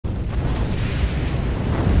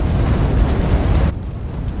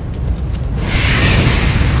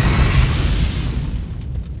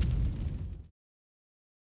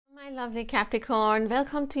My lovely Capricorn,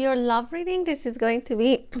 welcome to your love reading. This is going to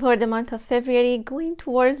be for the month of February, going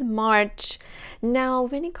towards March. Now,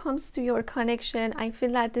 when it comes to your connection, I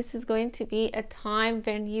feel that this is going to be a time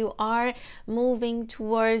when you are moving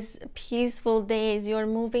towards peaceful days. You're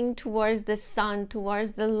moving towards the sun,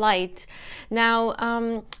 towards the light.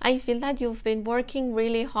 Now, I feel that you've been working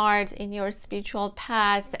really hard in your spiritual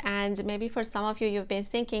path, and maybe for some of you, you've been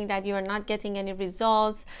thinking that you're not getting any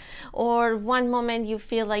results, or one moment you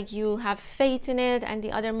feel like you have faith in it and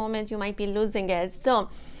the other moment you might be losing it. So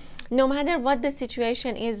no matter what the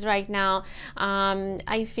situation is right now,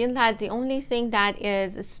 I feel that the only thing that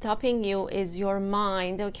is stopping you is your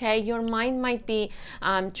mind. Okay, your mind might be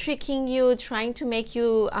tricking you, trying to make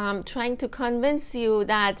you trying to convince you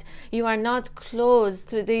that you are not close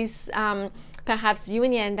to this perhaps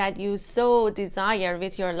union that you so desire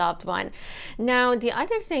with your loved one. Now, the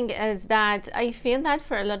other thing is that I feel that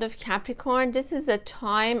for a lot of Capricorn, this is a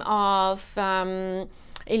time of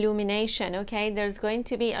illumination. Okay, there's going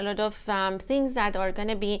to be a lot of things that are going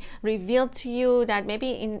to be revealed to you that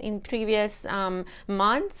maybe in previous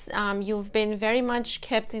months you've been very much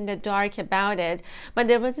kept in the dark about it, but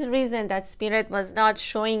there was a reason that Spirit was not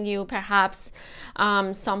showing you perhaps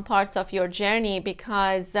some parts of your journey,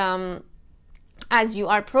 because as you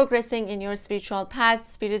are progressing in your spiritual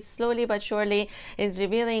path, Spirit slowly but surely is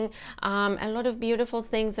revealing a lot of beautiful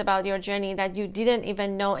things about your journey that you didn't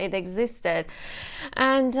even know it existed.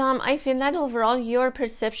 And I feel that overall your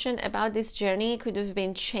perception about this journey could have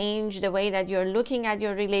been changed. The way that you're looking at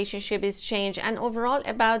your relationship is changed, and overall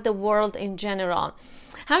about the world in general.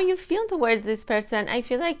 How you feel towards this person, I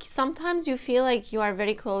feel like sometimes you feel like you are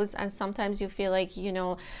very close, and sometimes you feel like, you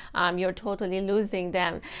know, you're totally losing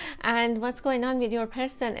them. And what's going on with your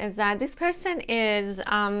person is that this person is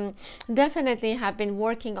definitely have been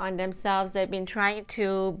working on themselves. They've been trying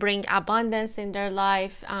to bring abundance in their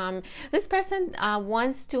life. This person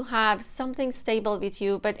wants to have something stable with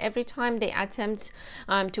you, but every time they attempt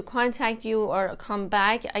to contact you or come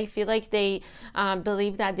back, I feel like they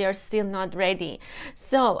believe that they're still not ready.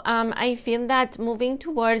 So I feel that moving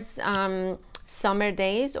towards summer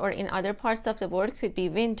days, or in other parts of the world could be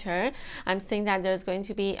winter, I'm saying that there's going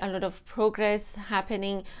to be a lot of progress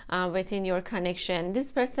happening within your connection.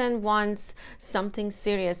 This person wants something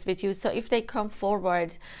serious with you. So if they come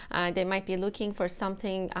forward, they might be looking for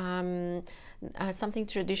something something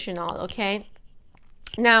traditional. Okay,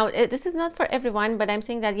 now this is not for everyone, but I'm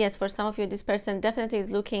saying that yes, for some of you, this person definitely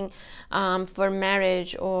is looking for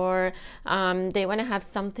marriage, or they want to have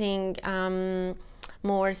something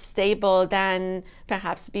more stable than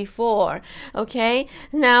perhaps before. Okay,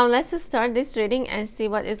 now let's start this reading and see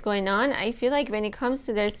what is going on. I feel like when it comes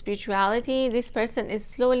to their spirituality, this person is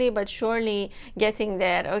slowly but surely getting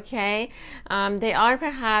there. Okay, they are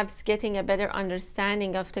perhaps getting a better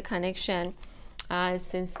understanding of the connection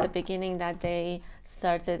since the beginning that they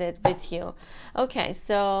started it with you. Okay,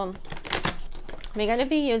 so we're going to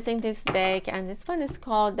be using this deck, and this one is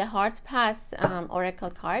called the Heart Path Oracle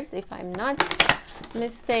cards, if I'm not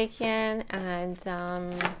mistaken. And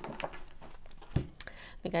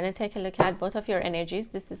we're going to take a look at both of your energies.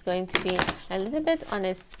 This is going to be a little bit on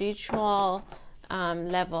a spiritual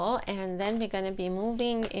level, and then we're going to be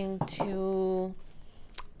moving into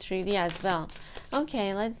 3D as well.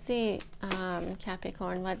 Okay, let's see,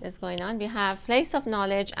 Capricorn, what is going on. We have place of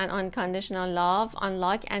knowledge and unconditional love.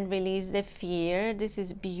 Unlock and release the fear. This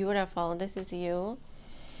is beautiful. This is you.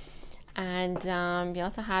 And we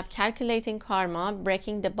also have calculating karma,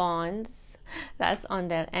 breaking the bonds. That's on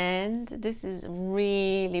their end. This is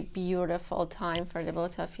really beautiful time for the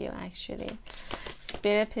both of you, actually.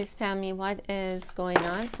 Spirit, please tell me what is going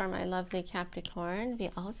on for my lovely Capricorn. We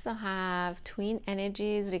also have twin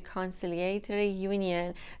energies, reconciliatory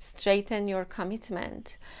union, straighten your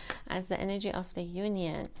commitment as the energy of the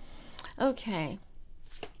union. Okay,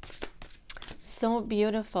 so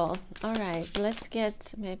beautiful. All right, let's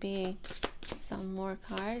get maybe some more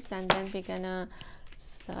cards, and then we're gonna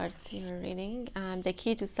start your reading. The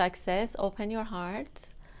key to success, open your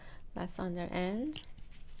heart. That's on their end.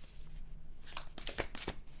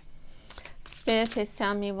 Spirit, please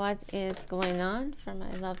tell me what is going on for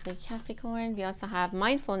my lovely Capricorn. We also have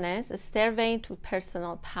mindfulness, a stairway to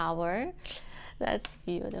personal power. That's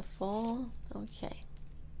beautiful. Okay.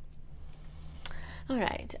 All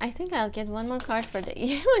right. I think I'll get one more card for the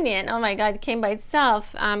union. Oh my God, it came by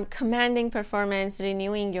itself. Commanding performance,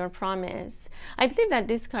 renewing your promise. I believe that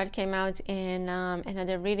this card came out in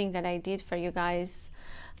another reading that I did for you guys.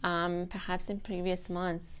 Perhaps in previous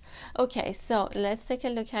months. Okay, so let's take a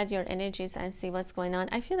look at your energies and see what's going on.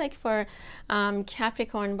 I feel like for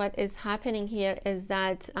Capricorn, what is happening here is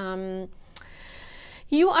that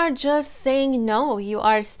You are just saying no. You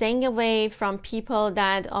are staying away from people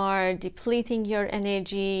that are depleting your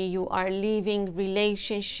energy. You are leaving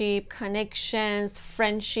relationship, connections,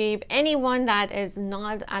 friendship, anyone that is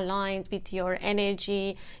not aligned with your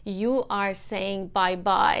energy. You are saying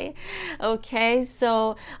bye-bye. Okay,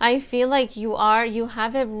 so I feel like you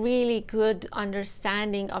have a really good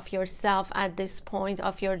understanding of yourself at this point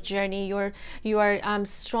of your journey. You are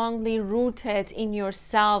strongly rooted in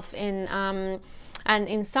yourself, and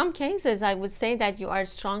in some cases, I would say that you are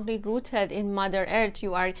strongly rooted in Mother Earth.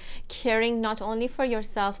 You are caring not only for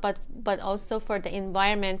yourself, but also for the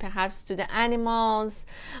environment, perhaps to the animals,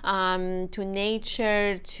 to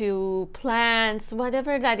nature, to plants,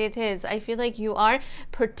 whatever that it is. I feel like you are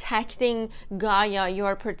protecting Gaia. You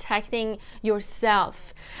are protecting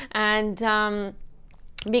yourself. And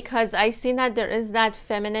because I see that there is that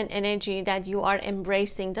feminine energy that you are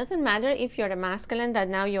embracing. Doesn't matter if you're a masculine that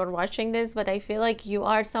now you're watching this, but I feel like you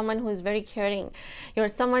are someone who is very caring. You're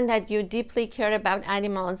someone that you deeply care about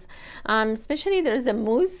animals. Especially there's a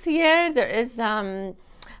moose here. There is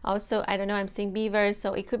also, I don't know, I'm seeing beavers,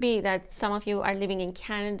 so it could be that some of you are living in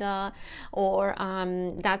Canada, or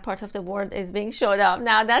that part of the world is being showed up.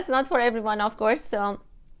 Now that's not for everyone, of course, so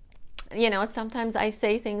you know, sometimes I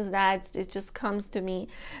say things that it just comes to me,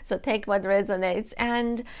 so take what resonates.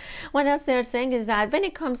 And what else they're saying is that when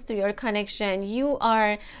it comes to your connection, you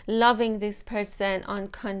are loving this person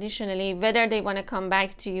unconditionally, whether they want to come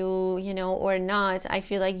back to you, you know, or not. I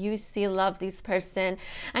feel like you still love this person,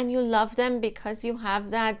 and you love them because you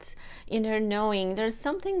have that inner knowing. There's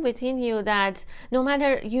something within you that no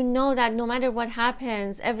matter, you know, that no matter what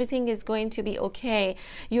happens, everything is going to be okay.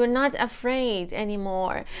 You're not afraid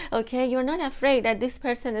anymore. Okay, you're not afraid that this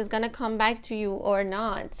person is going to come back to you or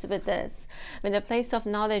not. With this, with a place of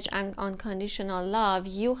knowledge and unconditional love,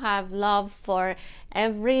 you have love for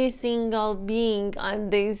every single being on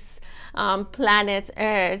this planet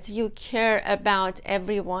Earth. You care about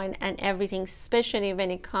everyone and everything, especially when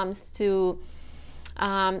it comes to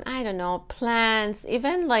I don't know, plants,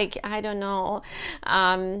 even like, I don't know,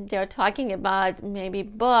 they're talking about maybe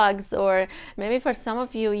bugs, or maybe for some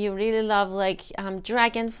of you, you really love like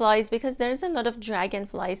dragonflies, because there's a lot of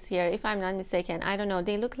dragonflies here, if I'm not mistaken. I don't know,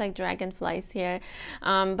 they look like dragonflies here,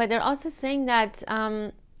 but they're also saying that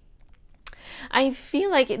I feel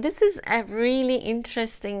like this is a really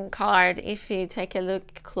interesting card if you take a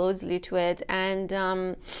look closely to it.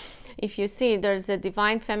 And if you see, there's a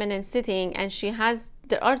divine feminine sitting, and she has,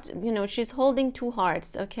 there are, you know, she's holding two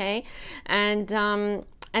hearts, okay,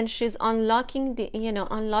 and she's unlocking the, you know,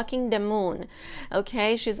 unlocking the moon.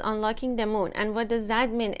 Okay, she's unlocking the moon. And what does that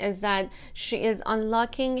mean is that she is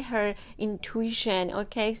unlocking her intuition.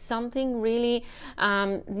 Okay, something really,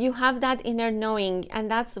 you have that inner knowing, and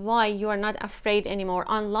that's why you are not afraid anymore.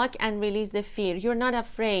 Unlock and release the fear. You're not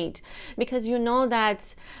afraid because you know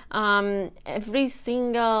that every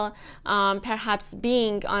single perhaps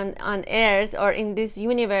being on earth or in this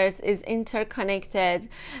universe is interconnected,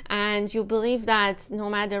 and you believe that no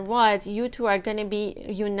matter what, you two are going to be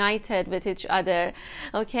united with each other.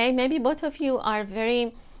 Okay, maybe both of you are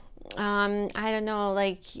very I don't know,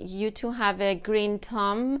 like you two have a green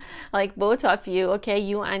thumb, like both of you, okay,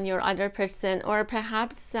 you and your other person, or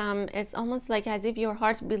perhaps it's almost like as if your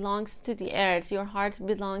heart belongs to the earth, your heart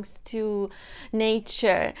belongs to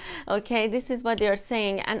nature. Okay, this is what they're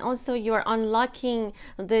saying. And also you're unlocking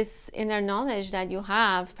this inner knowledge that you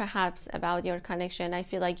have perhaps about your connection. I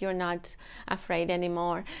feel like you're not afraid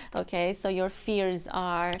anymore. Okay, so your fears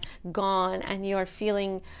are gone, and you're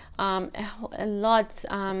feeling a lot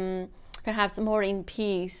perhaps more in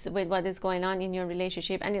peace with what is going on in your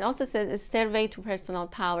relationship. And it also says a stairway to personal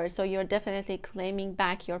power, so you're definitely claiming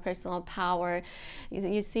back your personal power.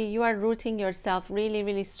 You see, you are rooting yourself really,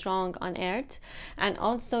 really strong on earth, and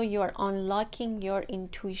also you are unlocking your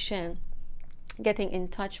intuition, getting in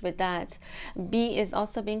touch with that. B is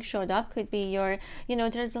also being showed up. Could be your, you know,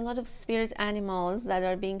 there's a lot of spirit animals that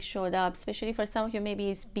are being showed up, especially for some of you, maybe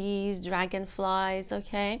it's bees, dragonflies.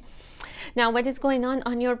 Okay, now what is going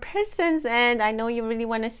on your person's end, I know you really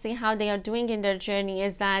want to see how they are doing in their journey,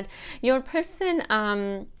 is that your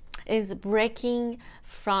person is breaking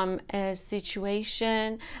from a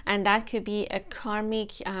situation, and that could be a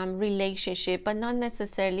karmic relationship, but not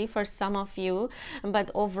necessarily for some of you,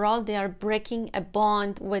 but overall they are breaking a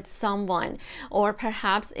bond with someone, or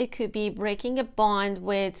perhaps it could be breaking a bond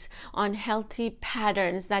with unhealthy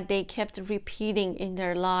patterns that they kept repeating in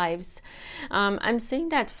their lives. I'm saying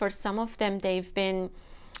that for some of them, they've been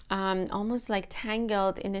almost like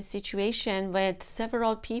tangled in a situation with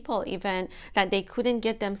several people, even that they couldn't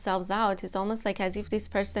get themselves out. It's almost like as if this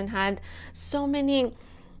person had so many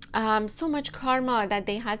so much karma that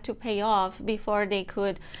they had to pay off before they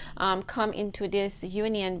could come into this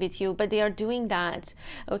union with you, but they are doing that,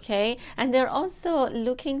 okay? And they're also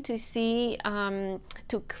looking to see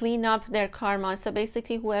to clean up their karma. So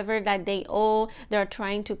basically, whoever that they owe, they're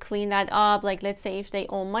trying to clean that up. Like, let's say if they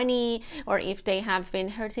owe money, or if they have been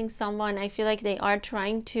hurting someone, I feel like they are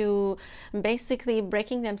trying to basically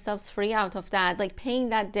breaking themselves free out of that, like paying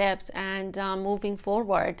that debt and moving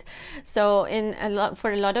forward. So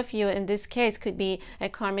for a lot of you in this case, could be a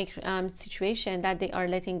karmic situation that they are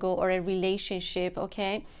letting go, or a relationship,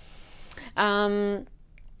 okay?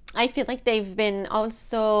 I feel like they've been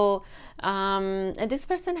also this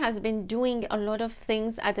person has been doing a lot of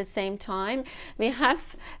things at the same time.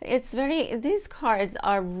 These cards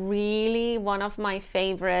are really one of my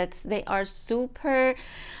favorites. They are super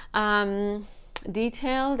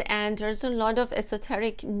detailed, and there's a lot of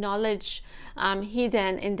esoteric knowledge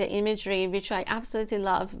hidden in the imagery, which I absolutely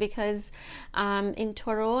love, because in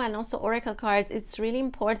tarot and also oracle cards, it's really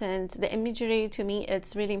important. The imagery, to me,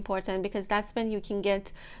 it's really important, because that's when you can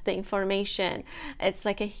get the information. It's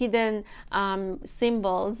like a hidden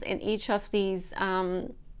symbols in each of these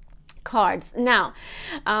cards. Now,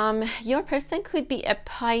 your person could be a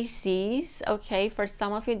Pisces, okay? For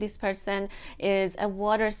some of you, this person is a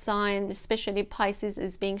water sign, especially Pisces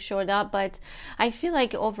is being showed up, but I feel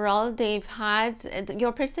like overall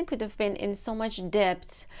your person could have been in so much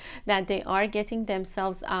debt that they are getting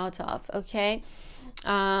themselves out of, okay?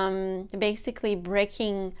 Basically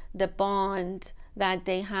breaking the bond that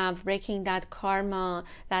they have, breaking that karma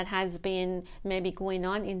that has been maybe going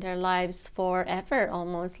on in their lives forever,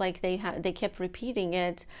 almost like they kept repeating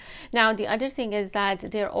it. Now, the other thing is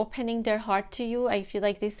that they're opening their heart to you. I feel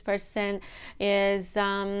like this person is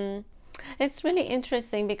it's really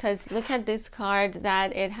interesting, because look at this card,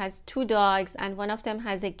 that it has 2 dogs and one of them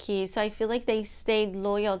has a key. So I feel like they stayed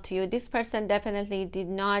loyal to you. This person definitely did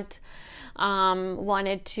not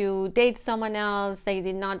wanted to date someone else. They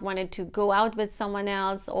did not wanted to go out with someone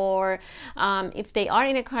else, or if they are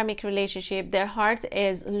in a karmic relationship, their heart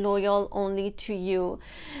is loyal only to you,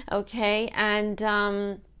 okay? And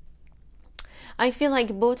I feel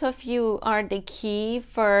like both of you are the key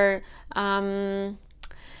for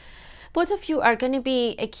both of you are going to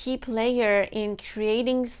be a key player in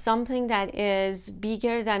creating something that is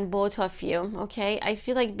bigger than both of you, okay? I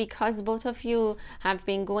feel like because both of you have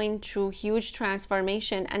been going through huge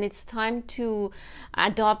transformation, and it's time to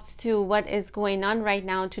adapt to what is going on right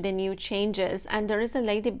now, to the new changes. And there is a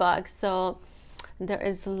ladybug, so there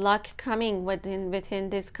is luck coming within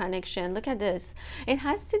this connection. Look at this. It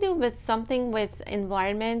has to do with something with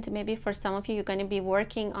environment. Maybe for some of you, you're going to be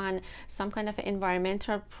working on some kind of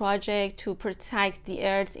environmental project to protect the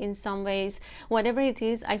earth in some ways. Whatever it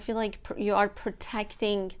is, I feel like you are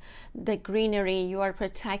protecting the greenery. You are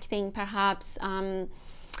protecting perhaps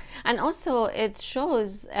and also it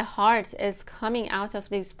shows a heart is coming out of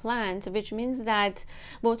this plant, which means that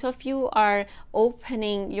both of you are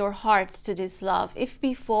opening your hearts to this love. If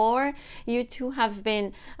before you two have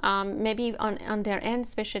been maybe on their end,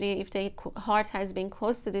 especially if the heart has been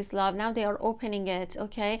close to this love, now they are opening it,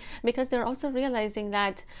 okay? Because they're also realizing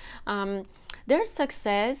that their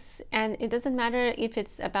success, and it doesn't matter if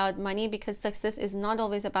it's about money, because success is not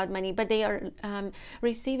always about money, but they are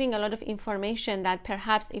receiving a lot of information that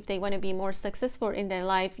perhaps if they want to be more successful in their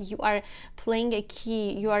life, you are playing a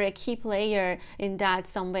key, you are a key player in that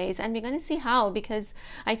some ways. And we're going to see how, because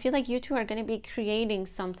I feel like you two are going to be creating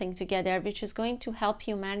something together which is going to help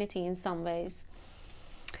humanity in some ways,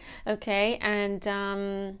 okay?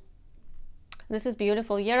 And this is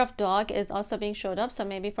beautiful. Year of dog is also being showed up. So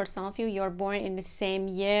maybe for some of you, you're born in the same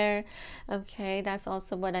year. Okay, that's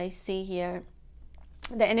also what I see here.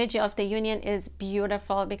 The energy of the union is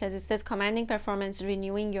beautiful, because it says commanding performance,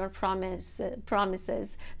 renewing your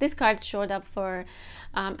promises. This card showed up for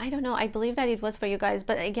I don't know, I believe that it was for you guys,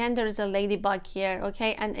 but again there's a ladybug here,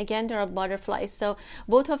 okay? And again there are butterflies. So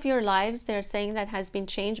both of your lives, they're saying that has been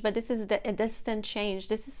changed, but this is a distant change.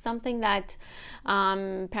 This is something that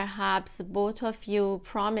perhaps both of you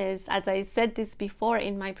promised. As I said this before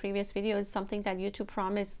in my previous videos, something that you two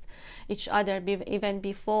promised each other even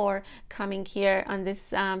before coming here on this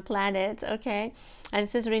planet, okay? And it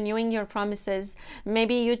says renewing your promises.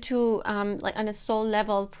 Maybe you two like on a soul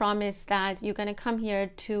level promise that you're going to come here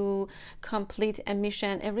to complete a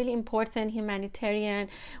mission, a really important humanitarian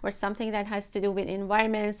or something that has to do with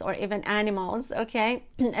environments or even animals, okay?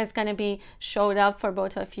 It's going to be showed up for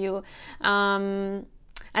both of you. And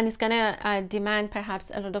it's gonna demand perhaps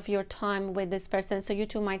a lot of your time with this person, so you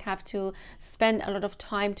two might have to spend a lot of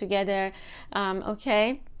time together,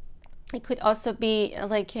 okay? it could also be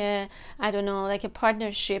like a, I don't know, like a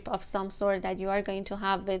partnership of some sort that you are going to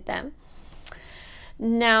have with them.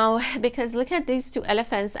 Now, because look at these two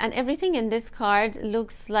elephants, and everything in this card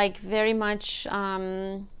looks like very much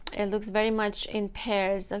it looks very much in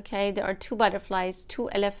pairs. Okay, there are two butterflies, two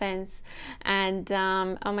elephants, and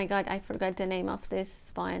oh my god, I forgot the name of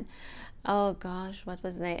this one. Oh gosh, what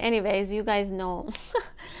was the name? Anyways, you guys know.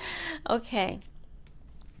 Okay,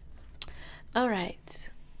 all right.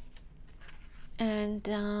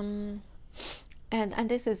 And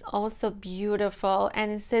this is also beautiful,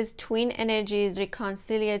 and it says twin energies,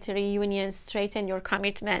 reconciliatory unions, straighten your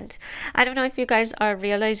commitment. I don't know if you guys are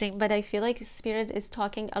realizing, but I feel like Spirit is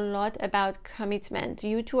talking a lot about commitment.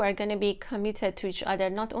 You two are going to be committed to each other.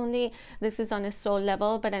 Not only this is on a soul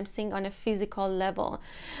level, but I'm seeing on a physical level.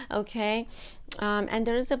 Okay, and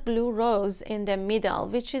there is a blue rose in the middle,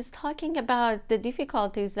 which is talking about the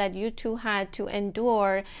difficulties that you two had to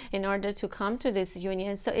endure in order to come to this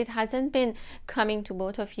union. So it hasn't been coming to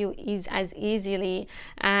both of you as easily,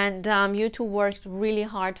 and you two worked really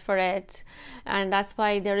hard for it, and that's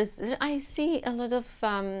why I see a lot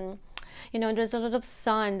of you know, there's a lot of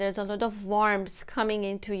sun, there's a lot of warmth coming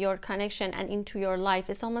into your connection and into your life.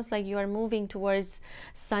 It's almost like you are moving towards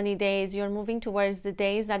sunny days. You're moving towards the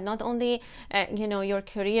days that not only you know, your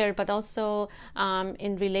career, but also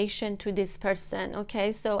in relation to this person.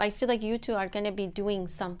 Okay, so I feel like you two are going to be doing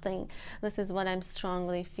something. This is what I'm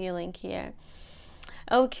strongly feeling here.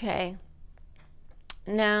 Okay,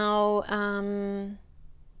 now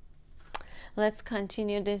let's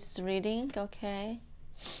continue this reading. Okay,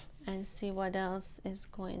 and see what else is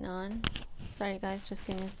going on. Sorry guys, just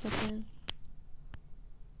give me a second.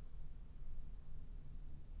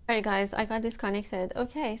 Sorry guys, I got disconnected.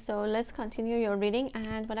 Okay, so let's continue your reading,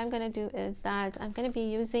 and what I'm going to do is that I'm going to be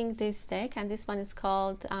using this deck, and this one is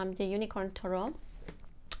called the Unicorn Tarot.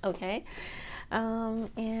 Okay, and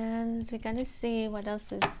we're going to see what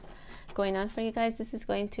else is going on for you guys. This is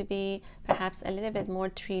going to be perhaps a little bit more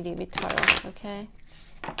 3D with tarot. Okay,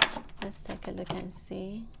 let's take a look and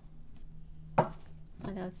see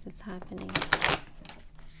what else is happening.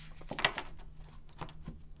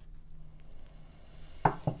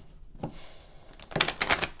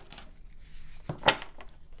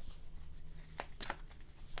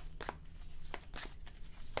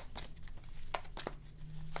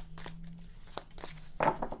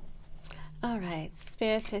 All right,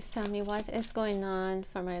 Spirit, please tell me what is going on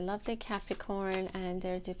for my lovely Capricorn and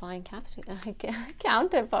their divine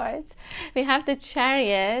counterparts. We have the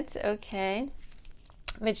Chariot, okay,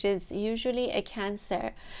 which is usually a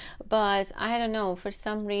Cancer, but I don't know, for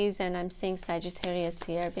some reason I'm seeing Sagittarius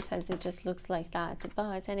here because it just looks like that.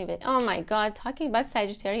 But anyway, oh my god, talking about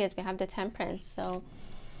Sagittarius, we have the Temperance. So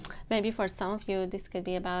maybe for some of you this could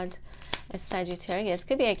be about a Sagittarius,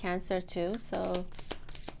 could be a Cancer too, so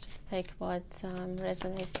just take what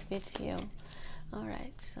resonates with you. All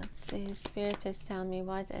right, let's see. Spirit, please tell me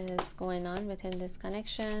what is going on within this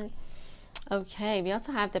connection. Okay, we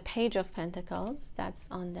also have the Page of Pentacles. That's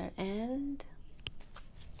on their end.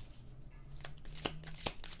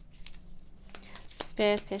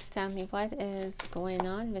 Spirit, please tell me what is going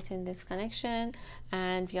on within this connection.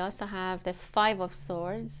 And we also have the Five of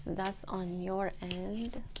Swords. That's on your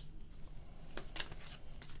end.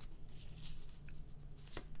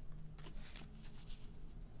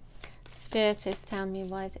 Spirit, please tell me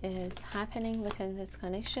what is happening within this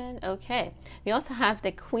connection. Okay, we also have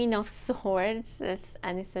the Queen of Swords,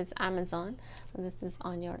 and it says Amazon, so this is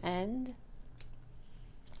on your end.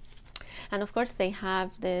 And of course they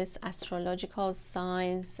have this astrological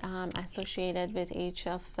signs associated with each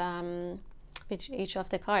of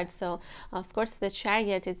the cards. So of course the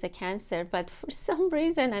Chariot is a Cancer, but for some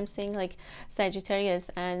reason I'm seeing like Sagittarius,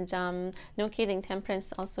 and no kidding,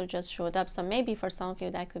 Temperance also just showed up. So maybe for some of you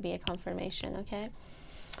that could be a confirmation. Okay,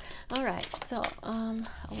 all right, so oh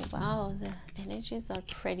wow, the energies are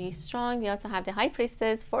pretty strong. We also have the High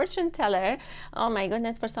Priestess, Fortune Teller. Oh my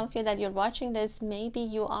goodness, for some of you that you're watching this, maybe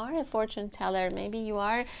you are a fortune teller, maybe you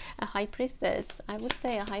are a High Priestess. I would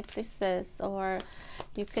say a High Priestess, or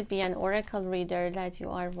you could be an oracle reader that you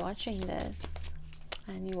are watching this,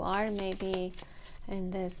 and you are maybe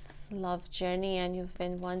in this love journey and you've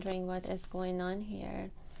been wondering what is going on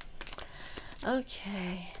here.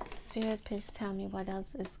 Okay, Spirit, please tell me what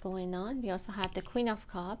else is going on. We also have the Queen of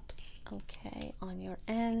Cups, okay, on your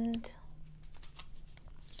end.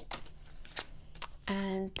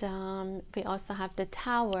 And we also have the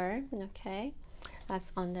Tower, okay,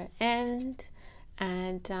 that's on their end.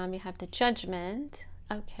 And we have the Judgment,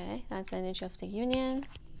 okay, that's the energy of the union.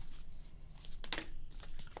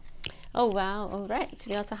 Oh wow, all right,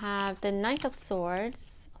 we also have the Knight of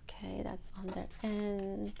Swords, Okay, that's on their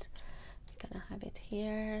end. I'm gonna have it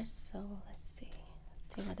here. So let's see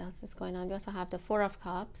what else is going on. We also have the Four of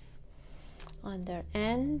Cups on their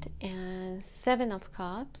end and Seven of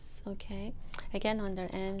Cups. Okay, again on their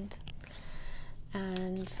end.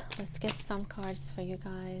 And let's get some cards for you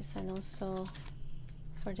guys, and also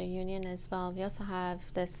for the union as well. We also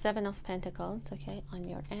have the Seven of Pentacles, okay, on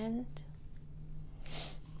your end.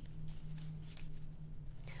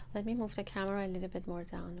 Let me move the camera a little bit more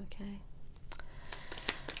down, okay?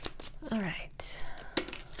 All right,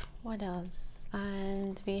 what else?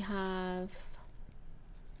 And we have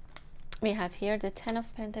here the Ten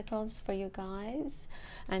of Pentacles for you guys,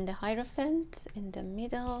 and the Hierophant in the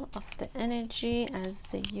middle of the energy as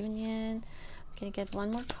the union. I'm gonna get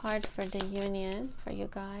one more card for the union for you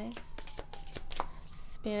guys.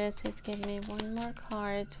 Spirit, please give me one more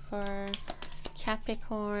card for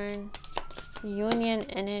Capricorn union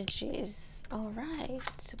energies. All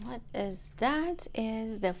right, what is that?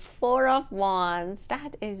 Is the Four of Wands.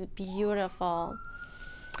 That is beautiful.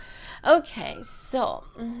 Okay, so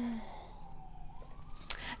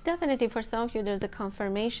definitely for some of you there's a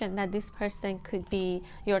confirmation that this person could be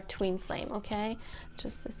your twin flame. Okay,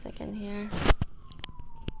 just a second here.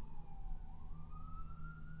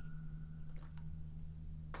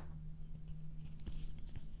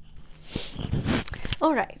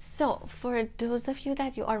 All right, so for those of you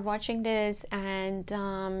that you are watching this and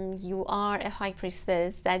you are a high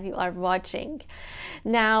priestess that you are watching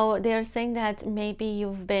now, they're saying that maybe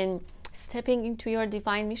you've been stepping into your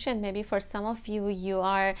divine mission. Maybe for some of you, you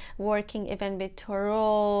are working even with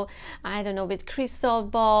tarot, I don't know, with crystal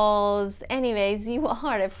balls. Anyways, you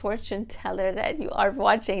are a fortune teller that you are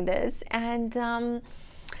watching this. And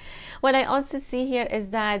what I also see here is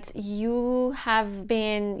that you have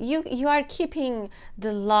been, you are keeping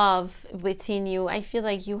the love within you. I feel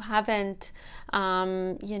like you haven't,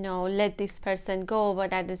 you know, let this person go,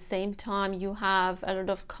 but at the same time, you have a lot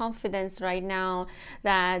of confidence right now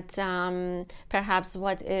that perhaps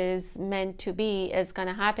what is meant to be is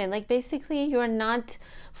gonna happen. Like basically, you're not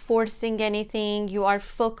forcing anything. You are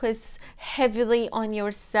focused heavily on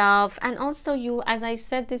yourself, and also you, as I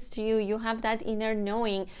said this to you, you have that inner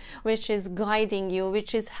knowing which is guiding you,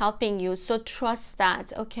 which is helping you. So trust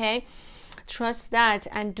that, okay? Trust that,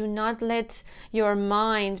 and do not let your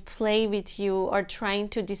mind play with you or trying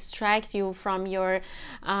to distract you from your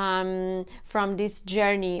from this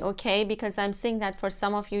journey, okay? Because I'm seeing that for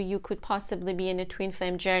some of you, you could possibly be in a twin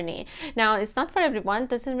flame journey. Now, it's not for everyone,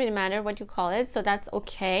 doesn't really matter what you call it, so that's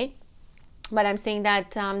okay. But I'm saying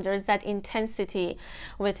that there's that intensity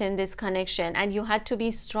within this connection, and you had to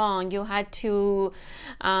be strong. You had to,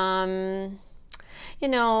 you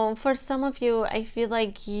know, for some of you, I feel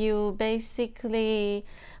like you basically,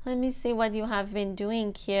 let me see what you have been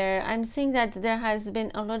doing here. I'm seeing that there has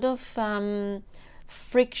been a lot of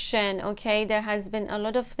friction, okay? There has been a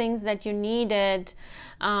lot of things that you needed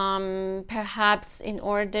perhaps in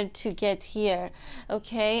order to get here,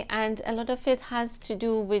 okay? And a lot of it has to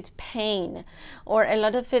do with pain, or a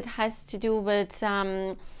lot of it has to do with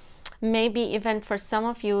maybe even for some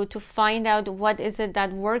of you to find out what is it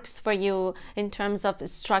that works for you in terms of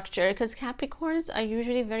structure, because Capricorns are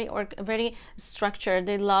usually very structured.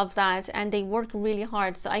 They love that and they work really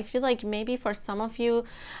hard. So I feel like maybe for some of you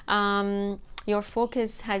your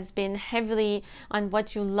focus has been heavily on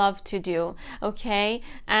what you love to do, okay?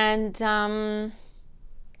 And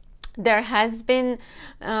there has been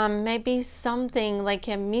maybe something like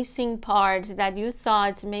a missing part that you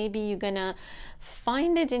thought maybe you're gonna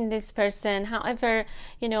find it in this person. However,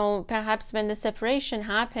 you know, perhaps when the separation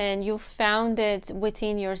happened, you found it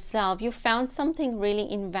within yourself. You found something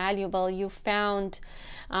really invaluable. You found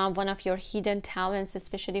one of your hidden talents.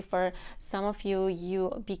 Especially for some of you,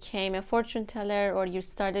 you became a fortune teller, or you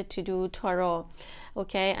started to do tarot,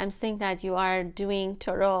 okay? I'm saying that you are doing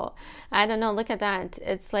tarot. I don't know, look at that.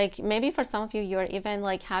 It's like maybe for some of you, you're even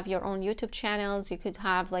like have your own YouTube channels. You could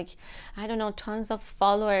have like, I don't know, tons of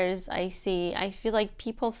followers. I feel like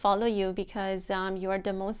people follow you because you are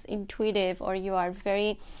the most intuitive, or you are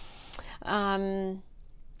very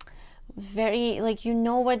like, you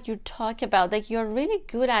know what you talk about, like you're really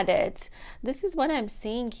good at it. This is what I'm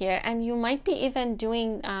seeing here. And you might be even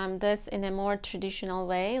doing this in a more traditional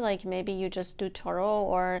way, like maybe you just do tarot,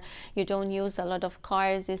 or you don't use a lot of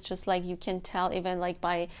cards. It's just like you can tell even like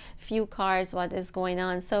by few cards what is going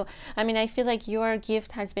on. So I mean, I feel like your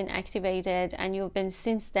gift has been activated, and you've been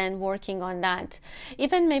since then working on that.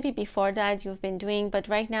 Even maybe before that you've been doing, but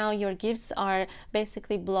right now your gifts are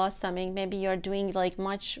basically blossoming. Maybe you're doing like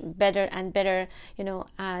much better better and better, you know,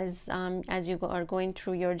 as you are going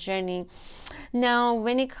through your journey. Now,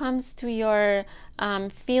 when it comes to your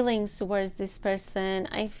feelings towards this person,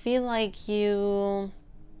 I feel like you've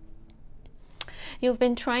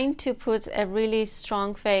been trying to put a really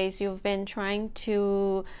strong face. You've been trying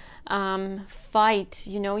to fight,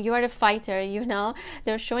 you know, you are a fighter, you know.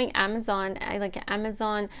 They're showing Amazon, like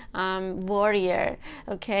Amazon warrior,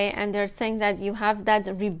 okay, and they're saying that you have that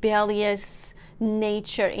rebellious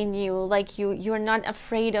nature in you, like you're not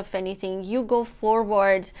afraid of anything, you go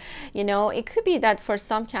forward, you know. It could be that for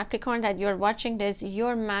some Capricorn that you're watching this,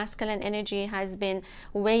 your masculine energy has been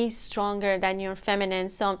way stronger than your feminine,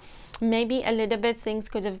 so maybe a little bit things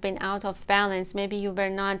could have been out of balance. Maybe you were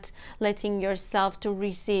not letting yourself to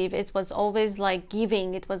receive. It was always like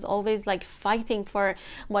giving, it was always like fighting for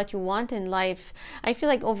what you want in life. I feel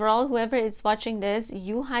like overall, whoever is watching this,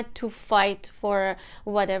 you had to fight for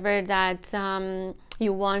whatever that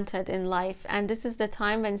you wanted in life, and this is the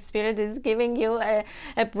time when spirit is giving you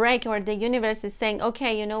a break, or the universe is saying,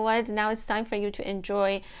 okay, you know what, now it's time for you to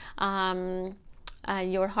enjoy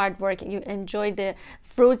your hard work. You enjoy the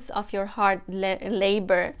fruits of your hard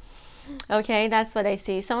labor. Okay, that's what I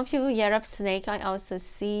see. Some of you, year of snake, I also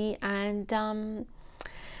see. And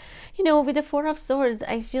you know, with the Four of Swords,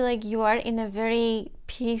 I feel like you are in a very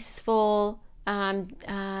peaceful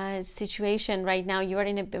situation right now. You are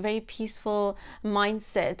in a very peaceful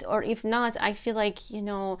mindset, or if not, I feel like, you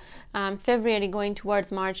know, February going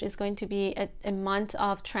towards March is going to be a month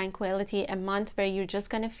of tranquility, a month where you're just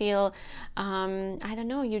gonna feel I don't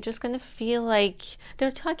know, you're just gonna feel like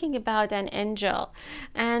they're talking about an angel,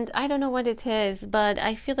 and I don't know what it is, but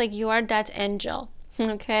I feel like you are that angel.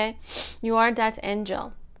 Okay, you are that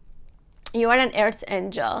angel. You are an earth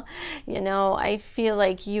angel, you know. I feel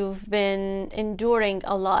like you've been enduring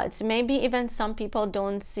a lot. Maybe even some people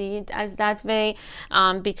don't see it as that way,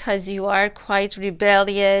 because you are quite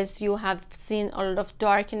rebellious. You have seen a lot of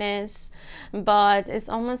darkness, but it's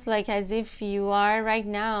almost like as if you are right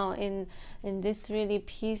now in this really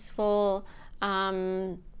peaceful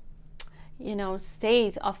you know,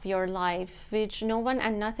 state of your life, which no one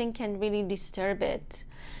and nothing can really disturb it.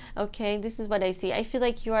 Okay, this is what I see. I feel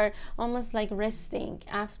like you are almost like resting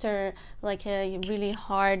after like a really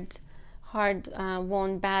hard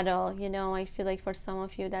won battle, you know. I feel like for some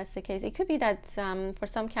of you that's the case. It could be that for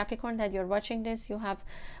some Capricorn that you're watching this, you have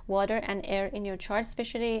water and air in your chart,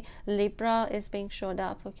 especially Libra is being showed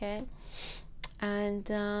up. Okay,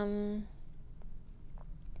 and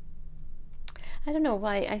I don't know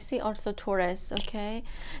why I see also Taurus. Okay,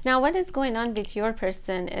 now what is going on with your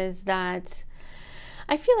person is that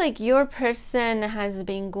I feel like your person has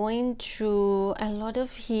been going through a lot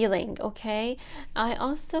of healing. Okay, I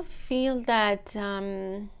also feel that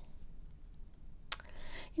you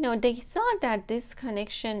know, they thought that this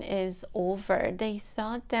connection is over. They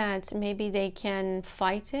thought that maybe they can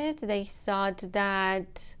fight it. They thought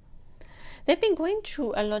that they've been going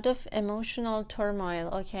through a lot of emotional turmoil.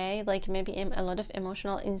 Okay, like maybe a lot of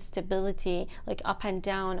emotional instability, like up and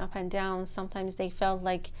down, up and down. Sometimes they felt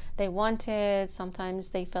like they want it, sometimes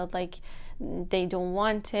they felt like they don't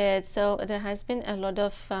want it. So there has been a lot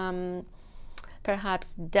of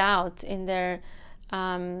perhaps doubt in their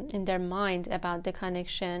mind about the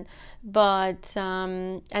connection. But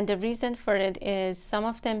and the reason for it is some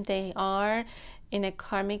of them, they are in a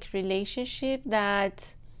karmic relationship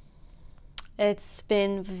that it's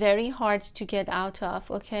been very hard to get out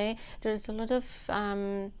of. Okay, there's a lot of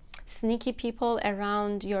sneaky people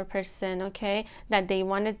around your person. Okay, that they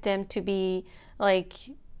wanted them to be like,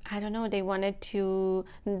 I don't know, they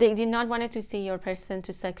did not want to see your person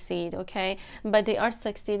to succeed. Okay, but they are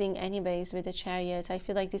succeeding anyways with the Chariot. I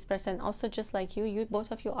feel like this person also, just like you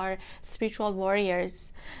both of you are spiritual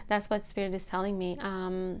warriors. That's what Spirit is telling me.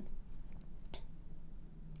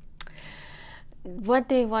 What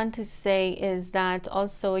they want to say is that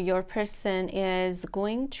also your person is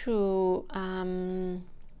going through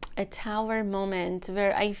a tower moment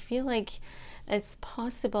where I feel like it's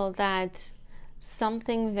possible that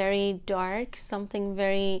something very dark, something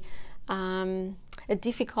very a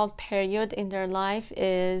difficult period in their life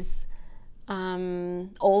is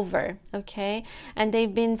over. Okay, and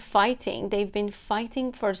they've been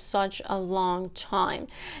fighting for such a long time.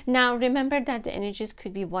 Now remember that the energies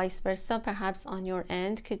could be vice versa. Perhaps on your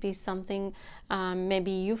end could be something,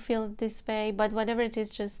 maybe you feel this way, but whatever it is,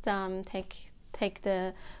 just take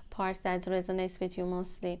the part that resonates with you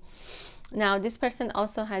mostly. Now this person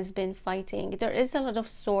also has been fighting. There is a lot of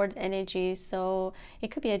sword energy, so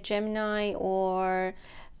it could be a Gemini or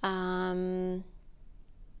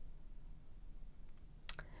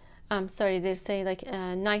sorry, they say like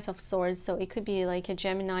Knight of Swords, so it could be like a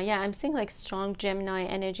Gemini. Yeah, I'm seeing like strong Gemini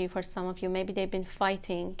energy for some of you. Maybe they've been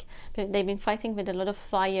fighting with a lot of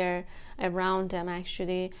fire around them,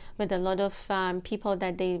 actually, with a lot of people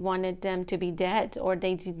that they wanted them to be dead, or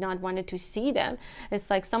they did not wanted to see them. It's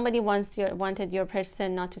like somebody wanted your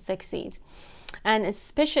person not to succeed. And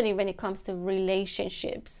especially when it comes to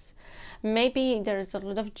relationships, maybe there's a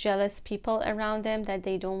lot of jealous people around them that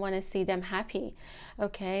they don't want to see them happy.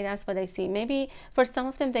 Okay, that's what I see. Maybe for some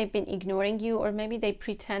of them they've been ignoring you, or maybe they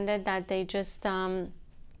pretended that they just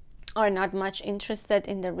are not much interested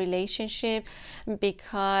in the relationship,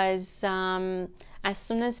 because as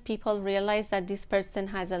soon as people realize that this person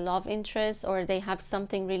has a love interest, or they have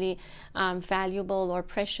something really valuable or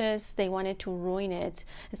precious, they wanted to ruin it.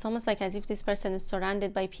 It's almost like as if this person is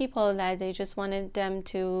surrounded by people that they just wanted them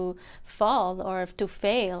to fall or to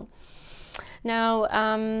fail. Now,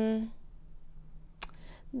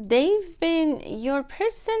 your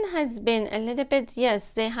person has been a little bit,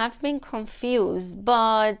 yes, they have been confused,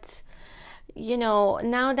 but you know,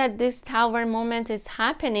 now that this tower moment is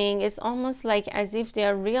happening, it's almost like as if they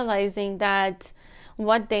are realizing that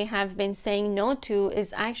what they have been saying no to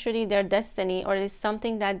is actually their destiny, or is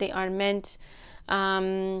something that they are meant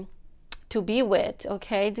to be with.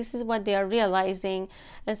 Okay, this is what they are realizing.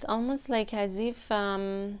 It's almost like as if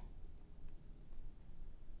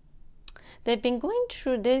they've been going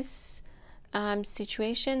through this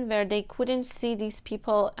situation where they couldn't see these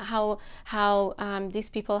people, how these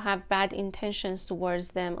people have bad intentions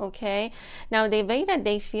towards them. Okay, now the way that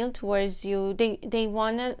they feel towards you, they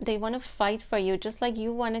wanna fight for you, just like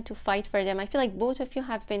you wanted to fight for them. I feel like both of you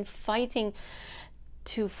have been fighting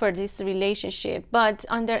for this relationship, but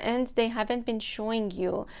on their end they haven't been showing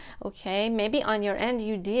you. Okay, maybe on your end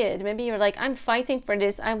you did. Maybe you're like, I'm fighting for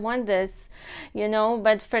this, I want this, you know,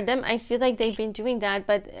 but for them I feel like they've been doing that,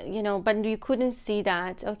 but you know, but you couldn't see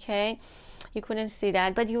that. Okay, you couldn't see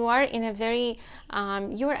that, but you are in a very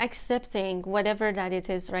you're accepting whatever that it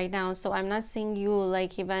is right now. So I'm not seeing you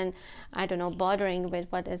like even, I don't know, bothering with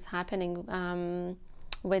what is happening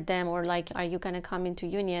with them, or like, are you gonna come into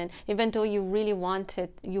union, even though you really want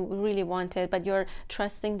it, but you're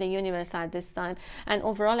trusting the universe at this time. And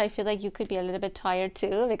overall I feel like you could be a little bit tired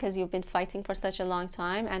too, because you've been fighting for such a long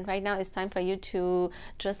time, and right now it's time for you to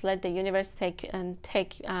just let the universe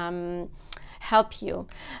help you.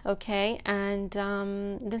 Okay, and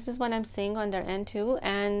this is what I'm seeing on their end too.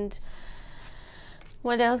 And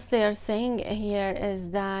what else they are saying here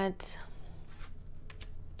is that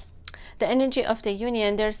the energy of the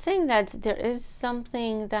union, they're saying that there is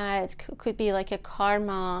something that could be like a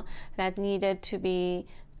karma that needed to be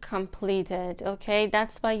completed. Okay,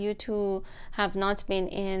 that's why you two have not been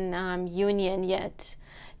in union yet.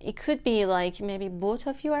 It could be like maybe both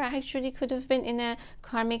of you are actually could have been in a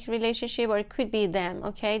karmic relationship, or it could be them.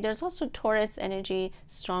 Okay, there's also Taurus energy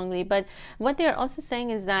strongly, but what they're also saying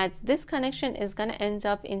is that this connection is going to end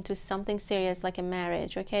up into something serious, like a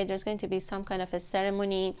marriage. Okay, there's going to be some kind of a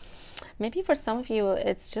ceremony. Maybe for some of you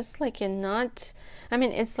it's just like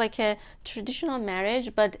it's like a traditional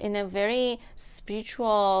marriage, but in a very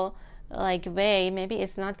spiritual like way. Maybe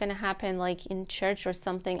it's not going to happen like in church or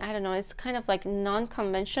something, I don't know. It's kind of like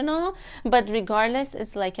non-conventional, but regardless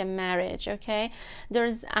it's like a marriage. Okay,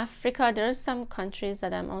 there's Africa, there's some countries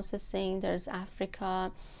that I'm also seeing. There's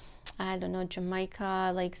Africa, I don't know,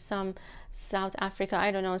 Jamaica, like some South Africa,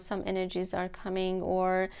 I don't know, some energies are coming.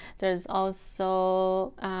 Or there's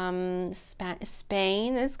also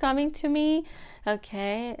Spain is coming to me.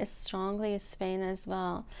 Okay, it's strongly Spain as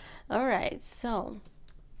well. All right, so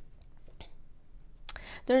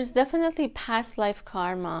there's definitely past life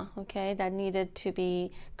karma, okay, that needed to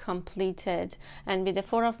be completed. And with the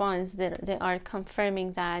Four of Wands, they are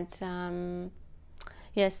confirming that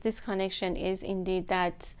yes, this connection is indeed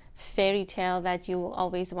that fairy tale that you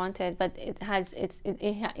always wanted, but it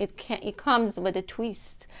comes with a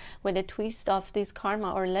twist of this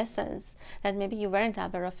karma or lessons that maybe you weren't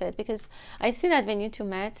aware of it. Because I see that when you two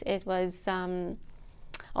met, it was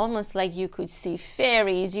almost like you could see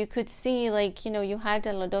fairies, you could see, like, you know, you had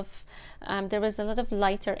a lot of there was a lot of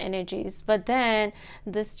lighter energies, but then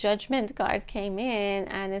this Judgment card came in,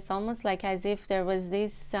 and it's almost like as if there was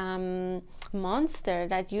this monster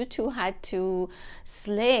that you two had to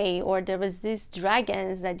slay, or there was these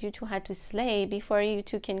dragons that you two had to slay before you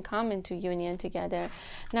two can come into union together.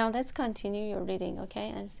 Now let's continue your reading,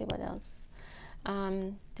 okay, and see what else.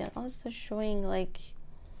 They're also showing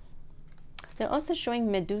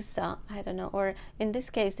Medusa, I don't know, or in this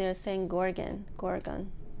case they're saying Gorgon.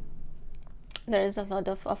 There is a lot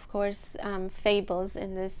of course, fables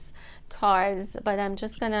in this cards, but I'm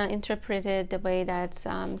just gonna interpret it the way that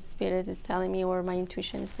Spirit is telling me, or my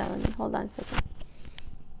intuition is telling me. Hold on a second.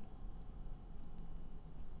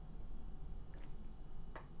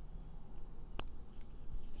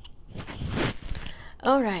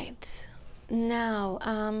 All right, now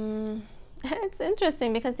it's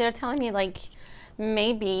interesting because they're telling me like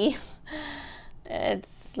maybe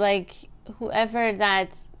it's like whoever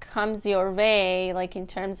that comes your way, like in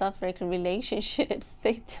terms of like relationships,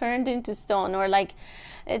 they turned into stone, or like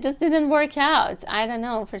it just didn't work out. I don't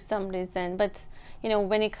know, for some reason. But you know,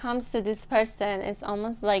 when it comes to this person, it's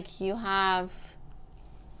almost like you have,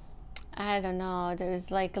 I don't know,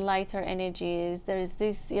 there's like lighter energies. There's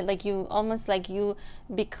this, like you almost like you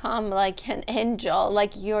become like an angel.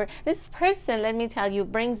 Like this person, let me tell you,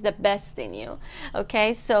 brings the best in you.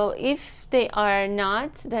 Okay, so if they are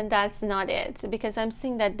not, then that's not it. Because I'm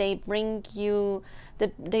seeing that they bring you,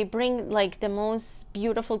 they bring like the most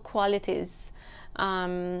beautiful qualities.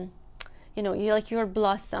 You know, you're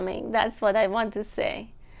blossoming. That's what I want to say.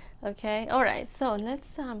 Okay, all right, so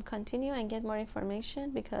let's continue and get more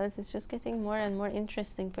information, because it's just getting more and more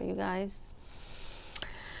interesting for you guys.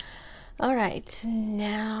 All right,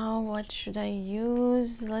 now what should I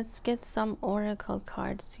use? Let's get some oracle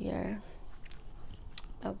cards here.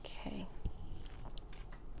 Okay,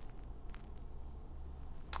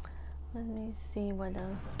 let me see what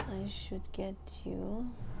else I should get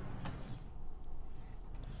you.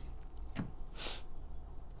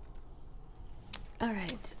 All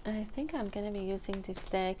right, I think I'm going to be using this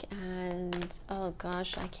deck, and oh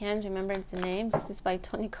gosh, I can't remember the name. This is by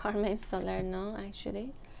Tony Carmen Salerno,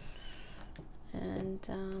 actually. And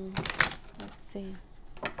let's see.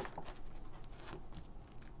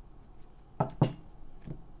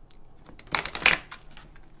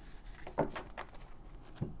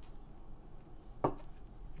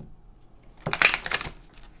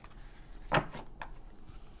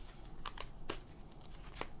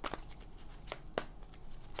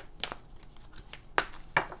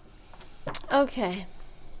 Okay,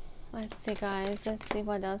 let's see guys, let's see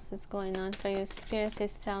what else is going on for you. Spirit,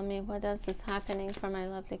 please tell me what else is happening for my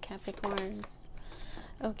lovely Capricorns.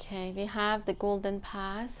 Okay, we have the golden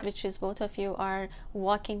path, which is both of you are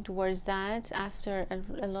walking towards that after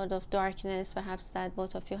a lot of darkness, perhaps, that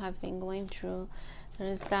both of you have been going through. There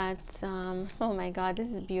is that, oh my god,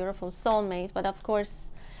 this is beautiful, soulmate. But of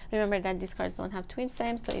course, remember that these cards don't have twin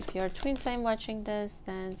flame, so if you're twin flame watching this,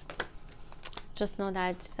 then just know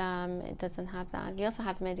that it doesn't have that. We also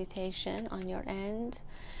have meditation on your end.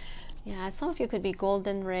 Yeah, some of you could be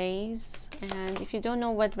golden rays, and if you don't know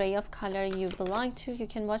what ray of color you belong to, you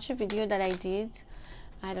can watch a video that I did,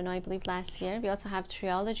 I don't know, I believe last year. We also have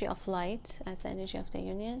trilogy of light as energy of the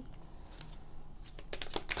union.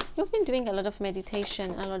 You've been doing a lot of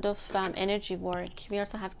meditation, a lot of energy work. We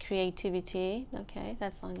also have creativity. Okay,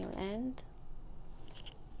 that's on your end.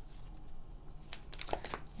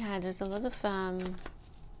 Yeah, there's a lot of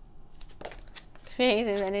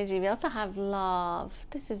creative energy. We also have love.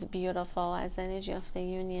 This is beautiful as energy of the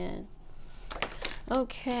union.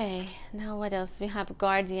 Okay, now what else? We have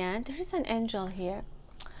guardian. There is an angel here.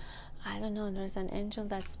 I don't know, there's an angel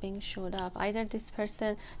that's being showed up. Either this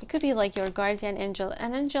person, it could be like your guardian angel.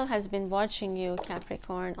 An angel has been watching you,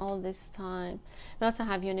 Capricorn, all this time. We also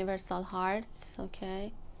have universal hearts.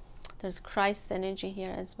 Okay, there's Christ energy here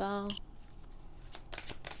as well.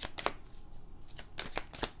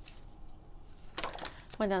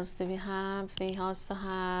 What else do we have? We also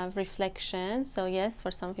have reflection. So yes,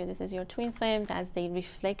 for some of you, this is your twin flame as they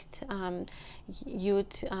reflect you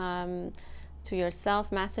to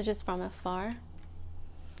yourself, messages from afar.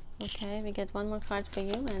 Okay, we get one more card for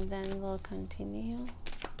you, and then we'll continue.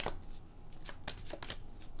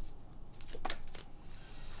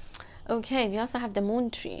 Okay, we also have the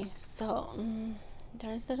moon tree. So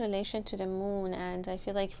there's a relation to the moon, and I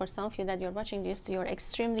feel like for some of you that you're watching this, you're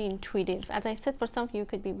extremely intuitive. As I said, for some of you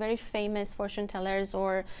could be very famous fortune tellers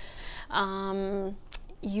or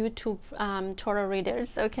YouTube tarot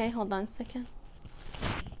readers. Okay, hold on a second.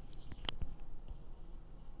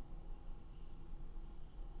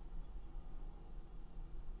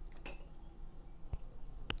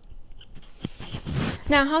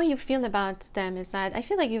 Now, how you feel about them is that I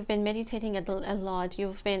feel like you've been meditating a lot.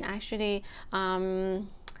 You've been actually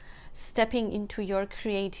stepping into your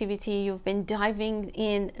creativity. You've been diving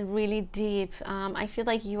in really deep. I feel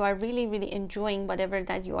like you are really enjoying whatever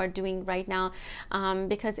that you are doing right now,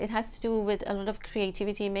 because it has to do with a lot of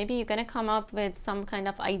creativity. Maybe you're going to come up with some kind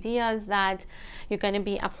of ideas that you're going to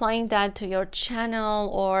be applying that to your channel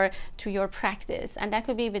or to your practice, and that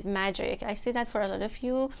could be with magic. I see that for a lot of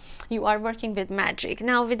you, you are working with magic.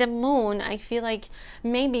 Now with the moon, I feel like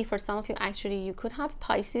maybe for some of you, actually you could have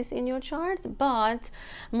Pisces in your chart, but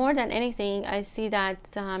more than anything, I see that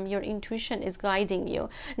your intuition is guiding you.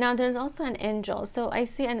 Now there's also an angel, so I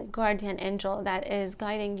see a guardian angel that is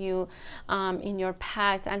guiding you in your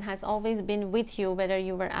path and has always been with you, whether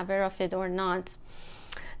you were aware of it or not.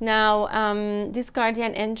 Now this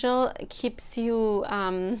guardian angel keeps you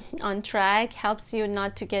on track, helps you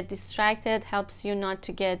not to get distracted, helps you not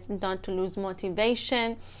to lose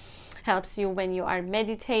motivation, helps you when you are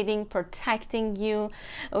meditating, protecting you,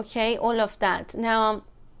 okay, all of that. Now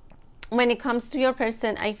when it comes to your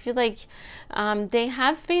person, I feel like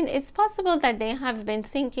it's possible that they have been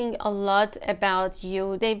thinking a lot about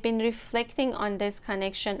you. They've been reflecting on this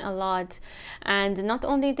connection a lot, and not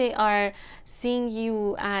only they are seeing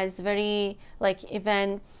you as very, like,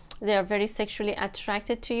 even they are very sexually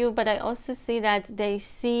attracted to you, but I also see that they're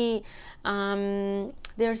seeing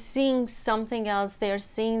something else. They're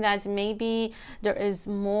seeing that maybe there is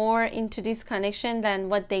more into this connection than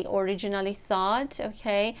what they originally thought,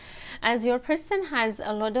 okay? As your person has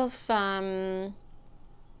a lot of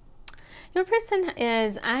your person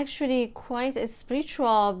is actually quite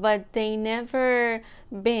spiritual, but they never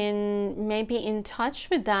been maybe in touch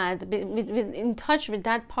with that, in touch with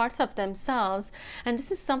that part of themselves, and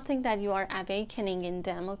this is something that you are awakening in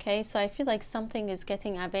them, okay? So I feel like something is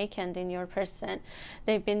getting awakened in your person.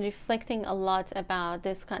 They've been reflecting a lot about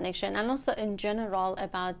this connection, and also in general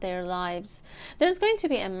about their lives. There's going to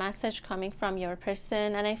be a message coming from your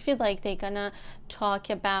person, and I feel like they're gonna talk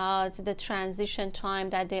about the transition time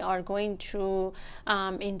that they are going through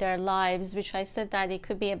in their lives, which I said that it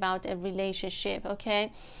could be about a relationship,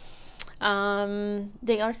 okay?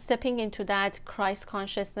 They are stepping into that Christ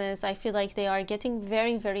consciousness. I feel like they are getting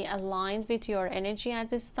very aligned with your energy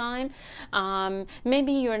at this time.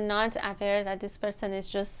 Maybe you're not aware that this person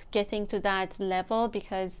is just getting to that level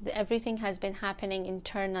because everything has been happening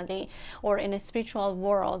internally or in a spiritual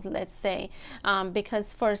world, let's say,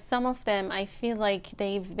 because for some of them, I feel like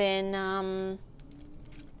they've been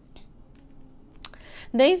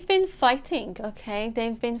fighting, okay?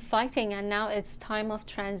 They've been fighting, and now it's time of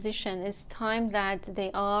transition. It's time that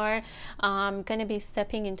they are going to be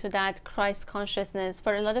stepping into that Christ consciousness.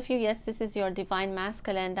 For a lot of you, yes, this is your divine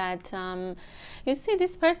masculine that you see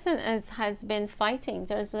this person has been fighting.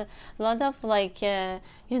 There's a lot of, like,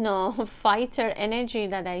 you know, fighter energy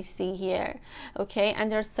that I see here, okay?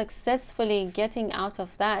 And they're successfully getting out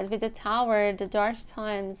of that. With the Tower, the dark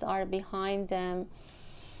times are behind them,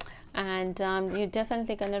 and you're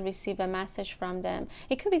definitely going to receive a message from them.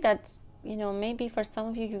 It could be that, you know, maybe for some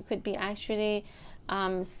of you, you could be actually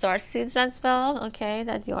star seeds as well, okay,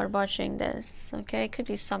 that you are watching this, okay? It could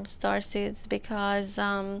be some star seeds, because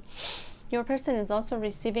your person is also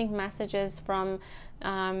receiving messages from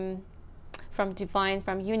divine,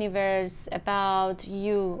 from universe about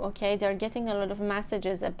you, okay? They're getting a lot of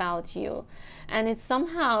messages about you, and it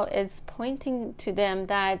somehow is pointing to them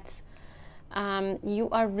that you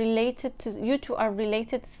two are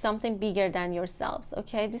related to something bigger than yourselves,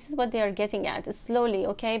 okay? This is what they are getting at, slowly,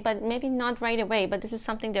 okay? But maybe not right away, but this is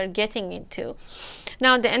something they're getting into.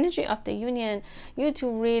 Now the energy of the union, you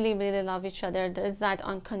two really love each other. There's that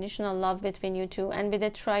unconditional love between you two, and with the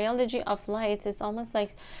trilogy of lights, it's almost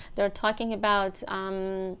like they're talking about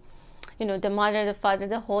you know, the Mother, the Father,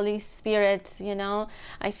 the Holy Spirit, you know.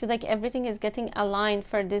 I feel like everything is getting aligned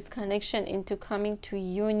for this connection into coming to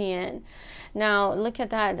union. Now, look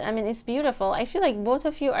at that. I mean, it's beautiful. I feel like both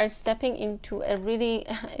of you are stepping into a really,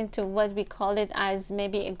 into what we call it as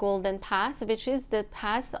maybe a golden path, which is the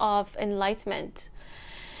path of enlightenment.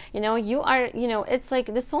 You know, you are, you know, it's like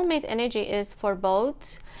the soulmate energy is for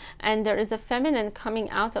both, and there is a feminine coming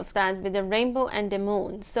out of that with the rainbow and the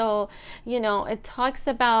moon. So, you know, it talks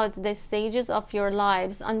about the stages of your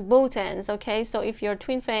lives on both ends, okay? So if you're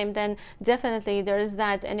twin flame, then definitely there is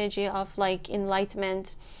that energy of, like,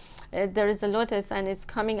 enlightenment. There is a lotus and it's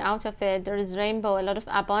coming out of it. There is rainbow, a lot of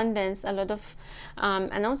abundance, a lot of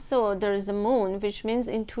and also there is a moon, which means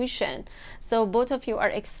intuition. So both of you are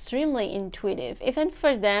extremely intuitive. Even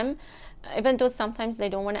for them, even though sometimes they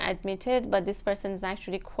don't want to admit it, but this person is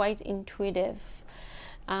actually quite intuitive.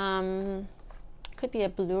 Could be a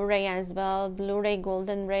Blu-ray as well, Blu-ray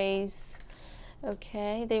golden rays.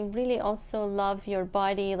 Okay, they really also love your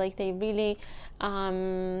body, like they really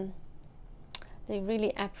They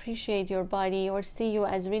really appreciate your body or see you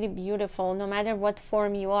as really beautiful, no matter what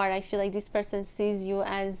form you are. I feel like this person sees you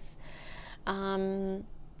as, I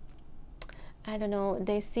don't know,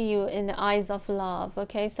 they see you in the eyes of love.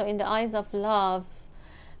 Okay, so in the eyes of love,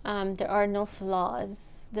 there are no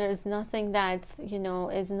flaws. There's nothing that, you know,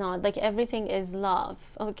 is not, like, everything is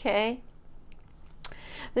love. Okay,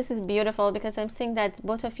 this is beautiful because I'm seeing that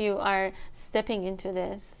both of you are stepping into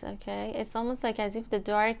this. Okay, it's almost like as if the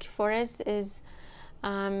dark forest is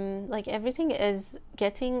like everything is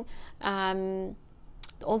getting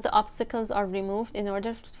all the obstacles are removed in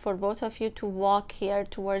order for both of you to walk here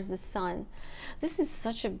towards the sun. This is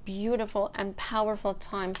such a beautiful and powerful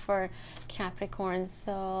time for Capricorn.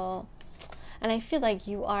 So, and I feel like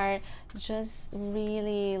you are just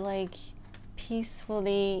really like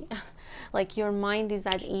peacefully, like your mind is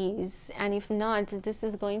at ease. And if not, this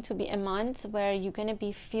is going to be a month where you're going to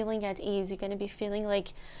be feeling at ease. You're going to be feeling like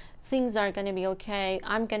things are going to be okay.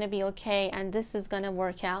 I'm going to be okay, and this is going to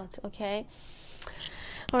work out. Okay,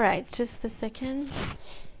 all right, just a second.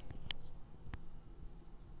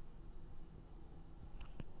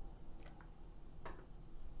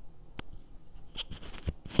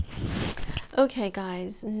 Okay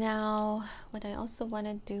guys, now what I also want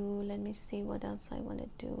to do, let me see what else I want to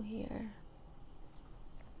do here.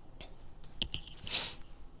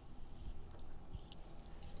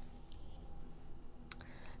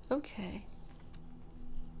 Okay,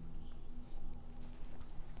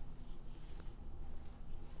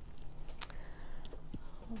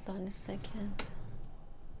 hold on a second.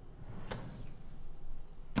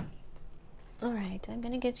 All right, I'm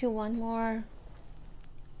gonna get you one more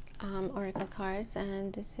oracle cards,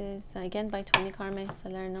 and this is again by Tony Carmen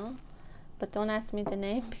Salerno, but don't ask me the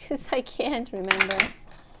name because I can't remember.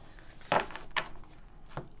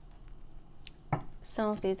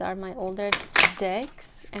 Some of these are my older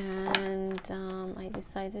decks, and I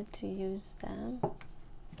decided to use them.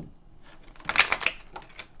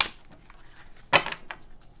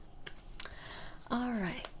 All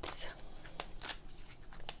right.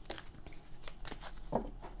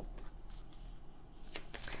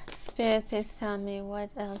 Spirit, please tell me what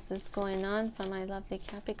else is going on for my lovely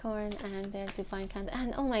Capricorn and their divine count.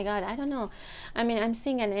 And oh my God, I don't know. I mean, I'm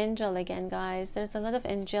seeing an angel again, guys. There's a lot of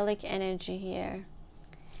angelic energy here.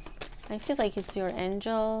 I feel like it's your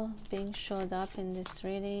angel being showed up in this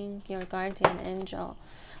reading, your guardian angel.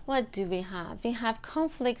 What do we have? We have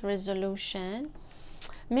conflict resolution.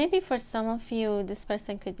 Maybe for some of you, this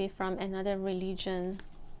person could be from another religion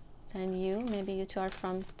than you. Maybe you two are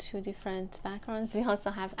from two different backgrounds. We also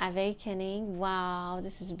have awakening. Wow,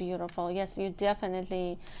 this is beautiful. Yes, you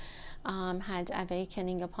definitely had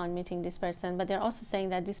awakening upon meeting this person, but they're also saying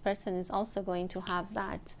that this person is also going to have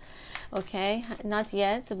that. Okay, not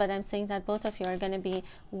yet, but I'm saying that both of you are going to be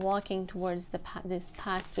walking towards this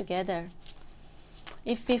path together.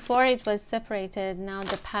 If before it was separated, now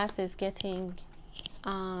the path is getting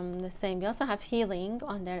the same. We also have healing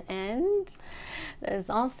on their end. There's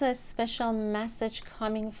also a special message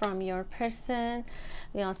coming from your person.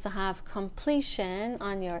 We also have completion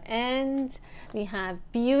on your end. We have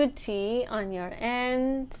beauty on your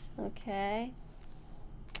end. Okay,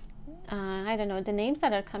 I don't know, the names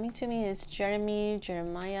that are coming to me is Jeremy,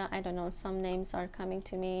 Jeremiah, I don't know, some names are coming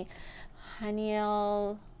to me,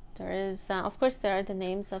 Haniel. There is of course there are the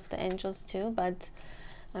names of the angels too, but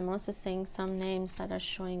I'm also seeing some names that are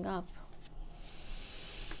showing up.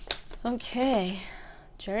 Okay,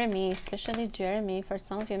 Jeremy, especially Jeremy, for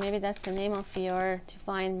some of you, maybe that's the name of your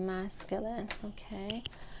divine masculine. Okay,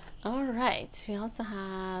 all right, we also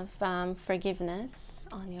have forgiveness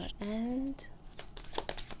on your end.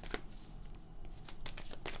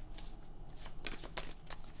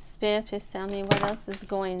 Spirit, please tell me what else is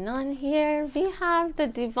going on here. We have the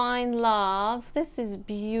divine love. This is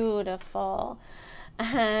beautiful.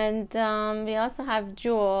 And we also have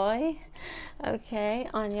joy, okay,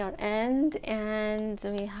 on your end, and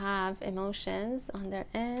we have emotions on their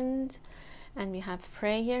end, and we have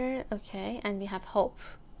prayer, okay, and we have hope.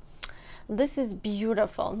 This is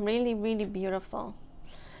beautiful, really, really beautiful.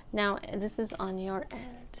 Now, this is on your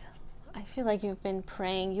end. I feel like you've been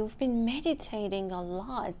praying, you've been meditating a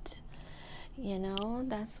lot, you know,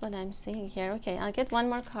 that's what I'm seeing here. Okay, I'll get one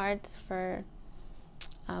more card for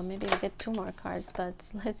maybe we'll get two more cards, but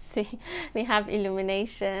let's see. We have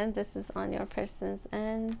illumination. This is on your person's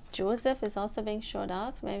end. Joseph is also being showed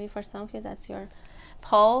up. Maybe for some of you that's your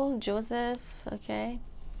Paul, Joseph, okay.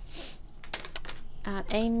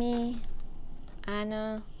 Amy,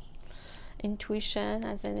 Anna. Intuition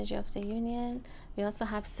as energy of the union. We also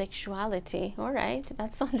have sexuality. All right,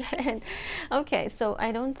 that's on the end. Okay, so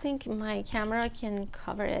I don't think my camera can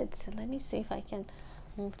cover it. So let me see if I can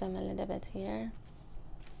move them a little bit here.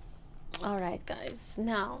 All right, guys.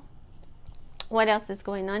 Now, what else is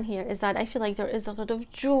going on here is that I feel like there is a lot of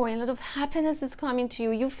joy, a lot of happiness is coming to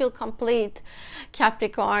you. You feel complete,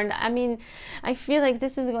 Capricorn. I mean, I feel like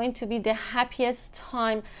this is going to be the happiest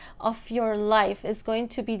time of your life. It's going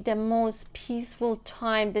to be the most peaceful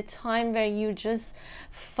time, the time where you just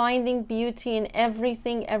finding beauty in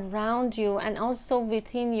everything around you and also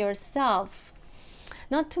within yourself.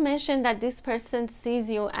 Not to mention that this person sees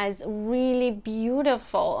you as really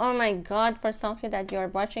beautiful. Oh my God, for some of you that you are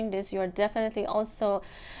watching this, you are definitely also,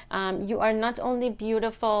 you are not only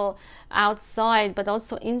beautiful outside, but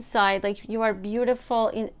also inside. Like, you are beautiful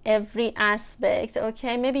in every aspect,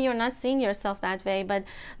 okay? Maybe you're not seeing yourself that way, but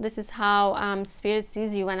this is how Spirit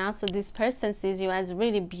sees you, and also this person sees you as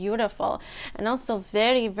really beautiful and also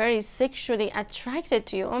very, very sexually attracted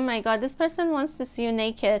to you. Oh my God, this person wants to see you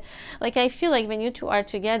naked. Like, I feel like when you two are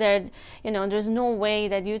together, you know, there's no way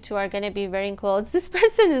that you two are going to be wearing clothes. This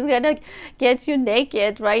person is going to get you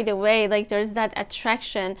naked right away. Like, there's that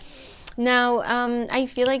attraction. Now, I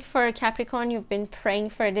feel like for Capricorn, you've been praying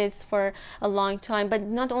for this for a long time, but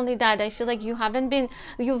not only that, I feel like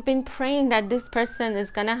you've been praying that this person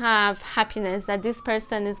is gonna have happiness, that this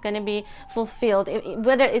person is gonna be fulfilled,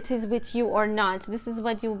 whether it is with you or not. This is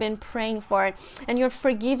what you've been praying for, and you're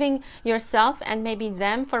forgiving yourself and maybe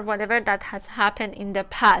them for whatever that has happened in the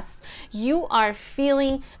past. You are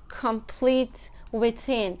feeling complete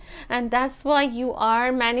within, and that's why you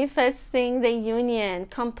are manifesting the union,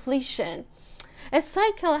 completion. A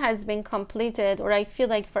cycle has been completed, or I feel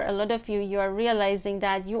like for a lot of you, you are realizing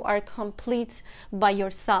that you are complete by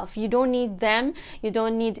yourself. You don't need them, you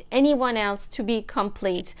don't need anyone else to be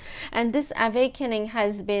complete. And this awakening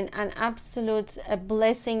has been an absolute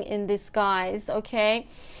blessing in disguise, okay?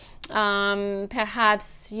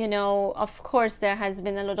 Perhaps, you know, of course there has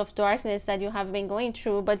been a lot of darkness that you have been going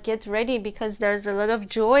through, but get ready because there's a lot of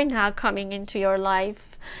joy now coming into your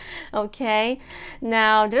life. Okay,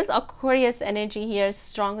 now there's Aquarius energy here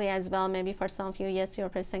strongly as well. Maybe for some of you, yes, your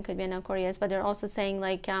person could be an Aquarius, but they're also saying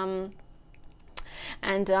like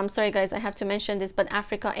and I'm sorry guys, I have to mention this, but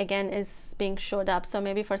Africa again is being showed up. So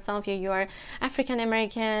maybe for some of you, you are African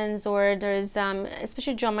Americans, or there's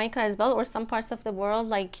especially Jamaica as well, or some parts of the world.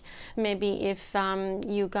 Like maybe if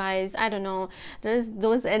you guys, I don't know, there's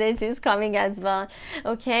those energies coming as well.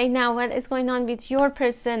 Okay, now what is going on with your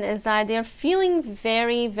person is that they're feeling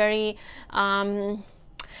very, very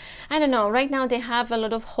I don't know, right now they have a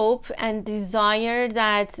lot of hope and desire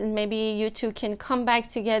that maybe you two can come back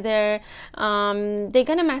together. They're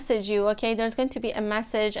gonna message you, okay? There's going to be a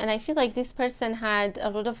message, and I feel like this person had a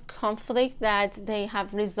lot of conflict that they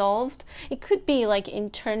have resolved. It could be like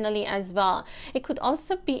internally as well. It could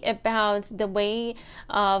also be about the way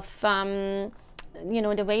of you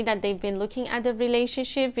know, the way that they've been looking at the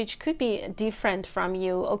relationship, which could be different from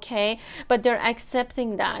you, okay? But they're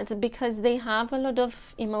accepting that because they have a lot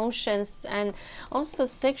of emotions and also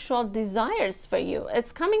sexual desires for you.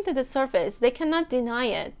 It's coming to the surface. They cannot deny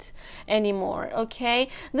it anymore, okay?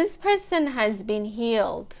 This person has been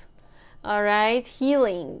healed. All right,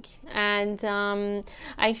 healing. And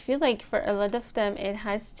I feel like for a lot of them it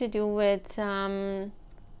has to do with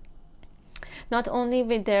not only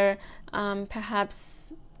with their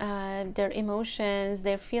perhaps their emotions,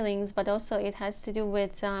 their feelings, but also it has to do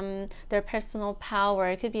with their personal power.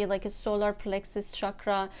 It could be like a solar plexus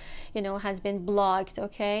chakra, you know, has been blocked,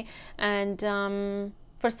 okay? And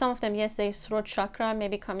for some of them, yes, their throat chakra,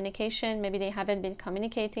 maybe communication, maybe they haven't been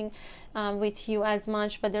communicating with you as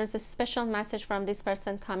much, but there's a special message from this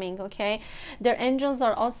person coming, okay? Their angels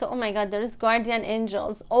are also, oh my God, there's guardian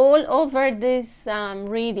angels all over this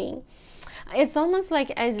reading. It's almost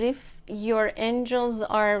like as if your angels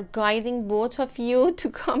are guiding both of you to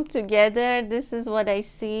come together. This is what I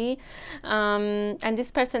see. And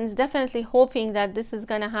this person is definitely hoping that this is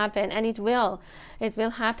going to happen, and it will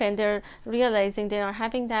happen. They're realizing they are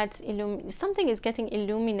having that something is getting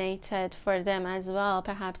illuminated for them as well,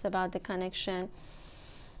 perhaps about the connection.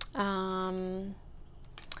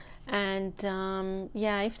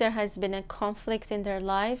 Yeah, if there has been a conflict in their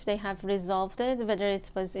life, they have resolved it, whether it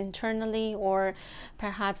was internally or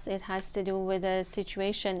perhaps it has to do with a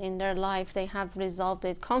situation in their life. They have resolved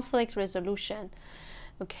it. Conflict resolution,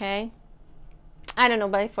 okay? I don't know,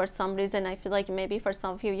 but for some reason I feel like maybe for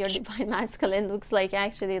some of you, your divine masculine looks like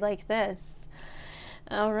actually like this.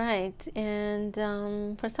 All right, and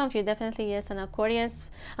for some of you, definitely yes, an Aquarius.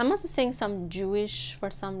 I'm also seeing some Jewish for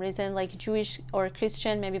some reason, like Jewish or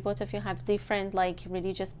Christian. Maybe both of you have different like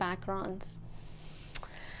religious backgrounds.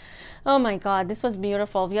 Oh my God, this was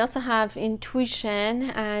beautiful. We also have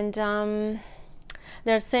intuition, and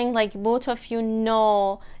they're saying like both of you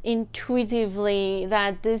know intuitively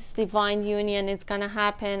that this divine union is gonna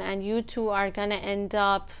happen, and you two are gonna end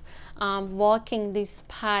up walking this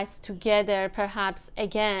path together, perhaps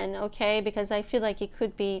again, okay? Because I feel like it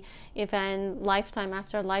could be even lifetime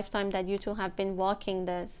after lifetime that you two have been walking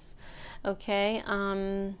this, okay?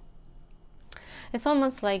 It's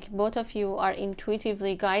almost like both of you are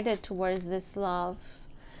intuitively guided towards this love.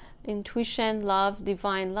 Intuition, love,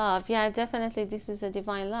 divine love. Yeah, definitely this is a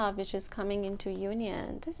divine love which is coming into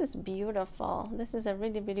union. This is beautiful. This is a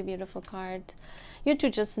really, really beautiful card. You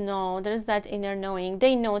two just know. There's that inner knowing.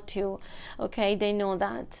 They know too, okay? They know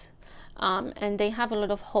that. And they have a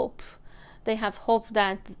lot of hope. They have hope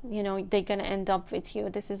that, you know, they're going to end up with you.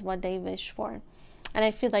 This is what they wish for. And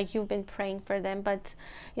I feel like you've been praying for them, but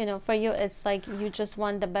you know, for you it's like you just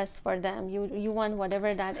want the best for them. You want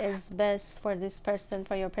whatever that is best for this person,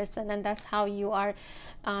 for your person, and that's how you are.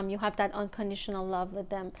 You have that unconditional love with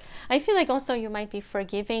them. I feel like also you might be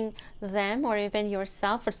forgiving them or even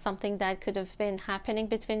yourself for something that could have been happening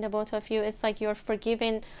between the both of you. It's like you're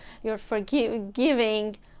forgiving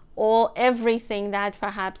all everything that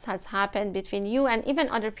perhaps has happened between you and even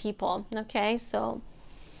other people. Okay, so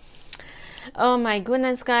oh my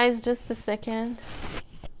goodness, guys, just a second.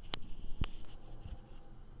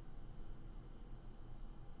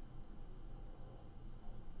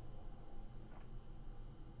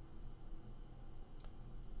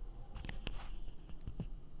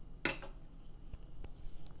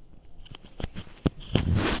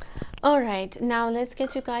 All right, now let's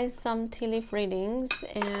get you guys some tea leaf readings,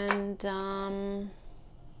 and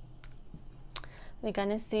we're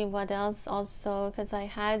gonna see what else also, because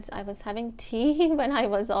I was having tea when I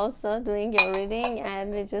was also doing your reading,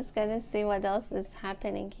 and we're just gonna see what else is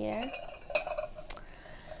happening here.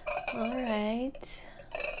 All right.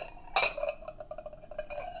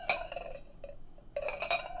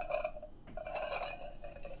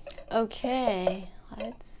 Okay,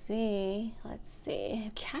 let's see.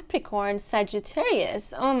 Capricorn,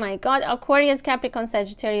 Sagittarius. Oh my God, Aquarius, Capricorn,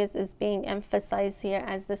 Sagittarius is being emphasized here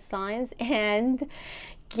as the signs, and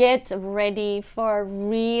get ready for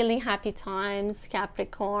really happy times,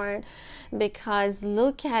 Capricorn, because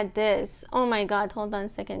look at this. Oh my God, hold on a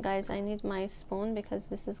second, guys. I need my spoon because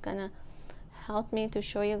this is gonna help me to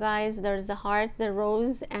show you guys. There's the heart, the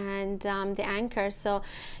rose, and the anchor. So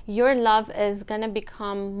your love is gonna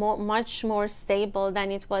become much more stable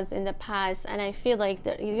than it was in the past, and I feel like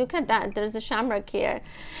look at that, there's a shamrock here.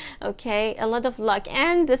 Okay, a lot of luck,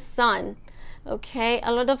 and the sun. Okay,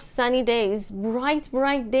 a lot of sunny days,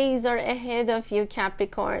 bright days are ahead of you,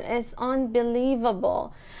 Capricorn. It's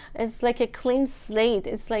unbelievable. It's like a clean slate.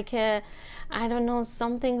 It's like a, I don't know,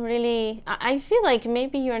 something really, I feel like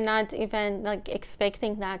maybe you're not even like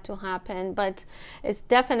expecting that to happen, but it's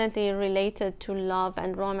definitely related to love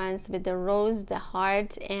and romance with the rose, the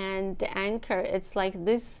heart, and the anchor. It's like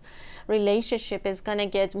this relationship is gonna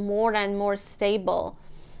get more and more stable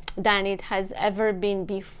than it has ever been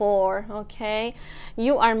before. Okay,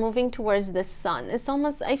 you are moving towards the sun. It's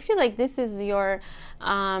almost, I feel like this is your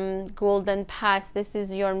golden path. This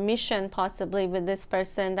is your mission possibly with this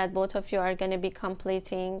person that both of you are going to be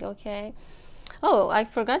completing. Okay, oh, I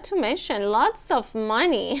forgot to mention lots of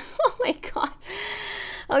money. Oh my God.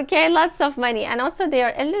 Okay, lots of money, and also they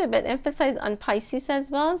are a little bit emphasized on Pisces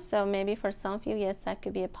as well, so maybe for some of you, yes, that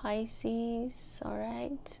could be a Pisces. All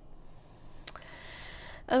right.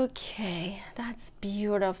 Okay, that's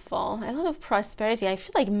beautiful. A lot of prosperity. I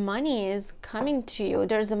feel like money is coming to you.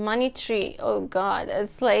 There's a money tree. Oh God,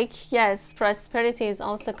 it's like, yes, prosperity is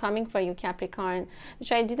also coming for you, Capricorn,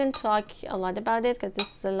 which I didn't talk a lot about it because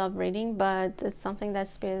this is a love reading, but it's something that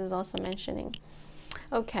Spirit is also mentioning.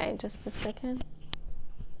 Okay, just a second.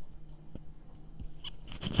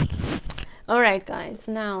 All right, guys,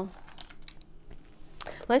 now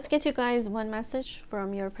let's get you guys one message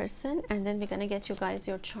from your person, and then we're gonna get you guys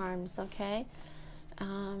your charms. Okay,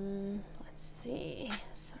 let's see.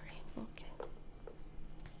 Sorry. Okay,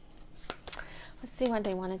 Let's see what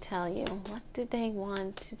they want to tell you. What do they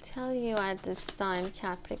want to tell you at this time,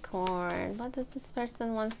 Capricorn? What does this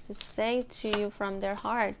person wants to say to you from their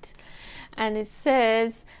heart? And it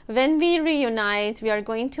says, when we reunite, we are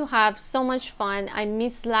going to have so much fun. I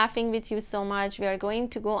miss laughing with you so much. We are going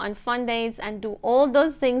to go on fun dates and do all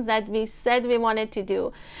those things that we said we wanted to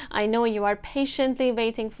do. I know you are patiently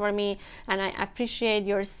waiting for me, and I appreciate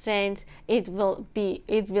your strength. It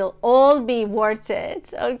will all be worth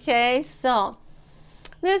it. Okay, so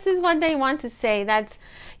this is what they want to say, that,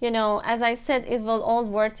 you know, as I said, it will all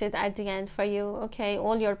worth it at the end for you. Okay,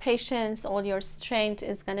 all your patience, all your strength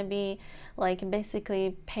is gonna be like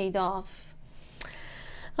basically paid off.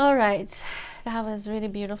 All right, that was really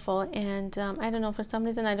beautiful. And I don't know, for some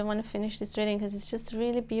reason I don't want to finish this reading because it's just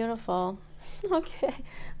really beautiful. Okay,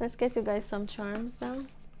 let's get you guys some charms now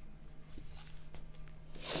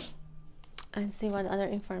and see what other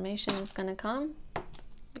information is gonna come.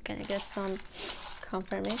 We're gonna get some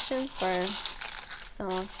confirmation for some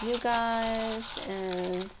of you guys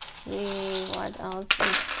and see what else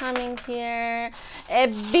is coming here. A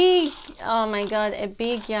big, oh my god, a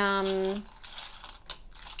big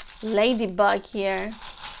ladybug here.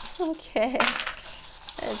 Okay,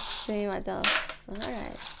 let's see what else. All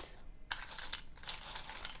right,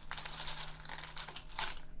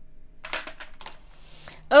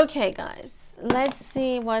 okay guys, let's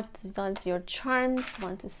see what does your charms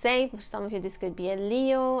want to say. For some of you, this could be a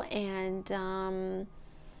Leo, and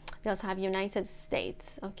we also have United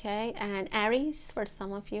States, okay, and Aries for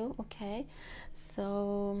some of you. Okay,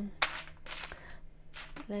 so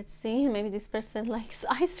let's see, maybe this person likes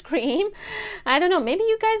ice cream. I don't know, maybe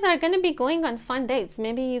you guys are going to be going on fun dates.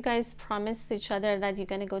 Maybe you guys promised each other that you're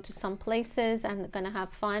going to go to some places and going to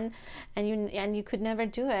have fun, and you could never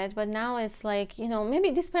do it. But now it's like, you know,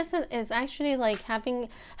 maybe this person is actually like having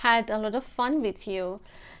had a lot of fun with you.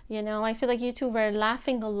 You know, I feel like you two were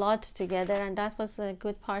laughing a lot together, and that was a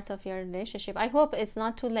good part of your relationship. I hope it's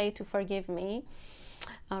not too late to forgive me.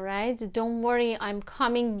 All right, don't worry, I'm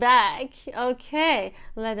coming back. Okay,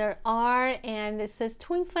 letter R, and it says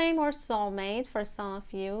twin flame or soulmate for some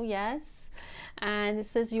of you. Yes, and it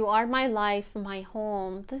says you are my life, my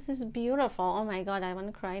home. This is beautiful. Oh my god, I want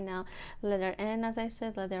to cry now. Letter N, as I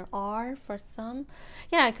said. Letter R for some.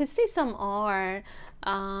 Yeah, I could see some R.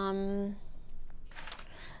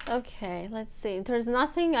 Okay, let's see. There's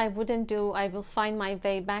nothing I wouldn't do. I will find my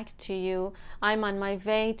way back to you. I'm on my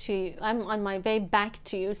way back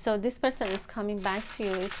to you. So this person is coming back to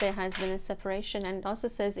you if there has been a separation. And it also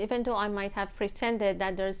says, even though I might have pretended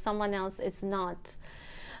that there's someone else, it's not.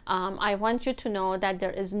 I want you to know that there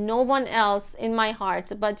is no one else in my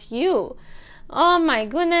heart but you. Oh my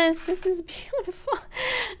goodness, this is beautiful.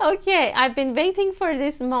 Okay, I've been waiting for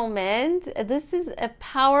this moment. This is a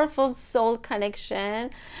powerful soul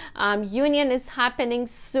connection. Union is happening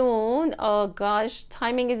soon. Oh gosh,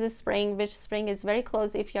 timing is a spring, which spring is very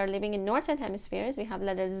close if you're living in northern hemispheres. We have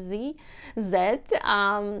letter Z,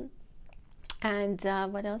 and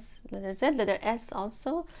what else? Letter Z, letter S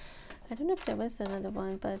also. I don't know if there was another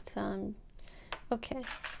one, but okay.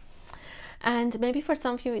 And maybe for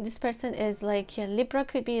some of you, this person is like Libra,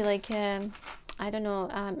 could be like I don't know,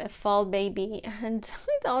 a fall baby. And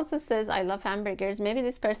it also says I love hamburgers. Maybe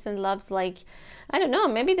this person loves, like, I don't know,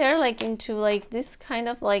 maybe they're like into like this kind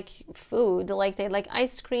of like food, like they like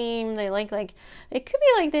ice cream, they like it could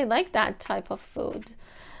be like they like that type of food.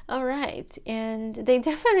 All right, and they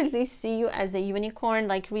definitely see you as a unicorn,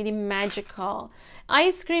 like really magical.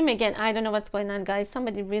 Ice cream, again, I don't know what's going on, guys.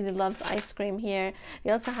 Somebody really loves ice cream here.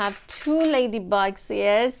 We also have two ladybugs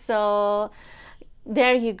here, so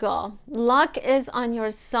there you go. Luck is on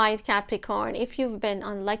your side, Capricorn. If you've been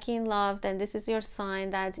unlucky in love, then this is your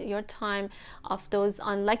sign that your time of those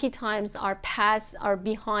unlucky times are past, are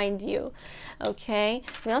behind you. Okay,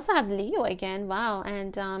 we also have Leo again. Wow.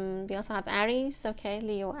 And we also have Aries. Okay,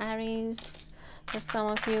 Leo, Aries for some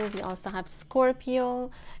of you. We also have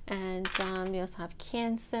Scorpio, and we also have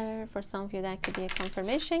Cancer. For some of you, that could be a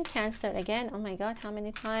confirmation. Cancer again. Oh my god, how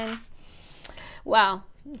many times? Wow.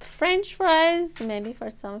 French fries, maybe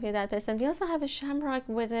for some of you, that person. We also have a shamrock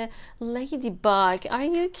with a ladybug. Are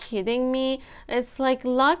you kidding me? It's like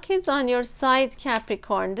luck is on your side,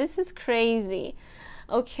 Capricorn. This is crazy.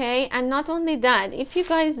 Okay, and not only that, if you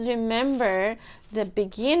guys remember the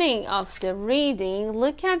beginning of the reading,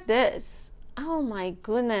 look at this. Oh my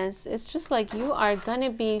goodness, it's just like you are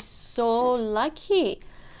gonna be so lucky,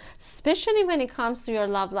 especially when it comes to your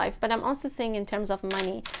love life. But I'm also saying in terms of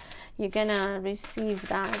money, you're gonna receive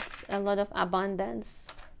that, a lot of abundance.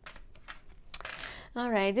 All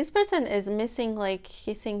right, this person is missing like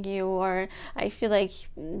kissing you, or I feel like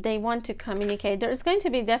they want to communicate. There's going to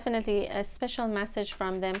be definitely a special message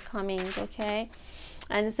from them coming, okay?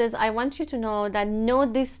 And it says, I want you to know that no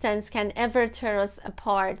distance can ever tear us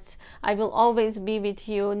apart. I will always be with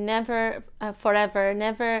you, never, forever,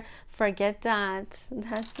 never forget that.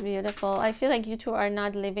 That's beautiful. I feel like you two are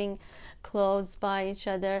not living close by each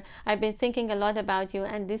other. I've been thinking a lot about you,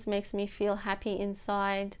 and this makes me feel happy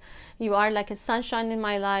inside. You are like a sunshine in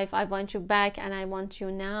my life. I want you back, and I want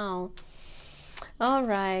you now. All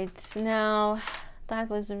right, now that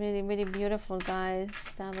was really, really beautiful,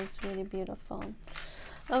 guys. That was really beautiful.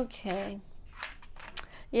 Okay,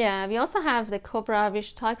 yeah, we also have the Cobra,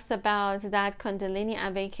 which talks about that Kundalini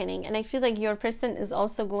awakening, and I feel like your person is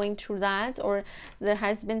also going through that, or there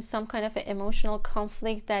has been some kind of an emotional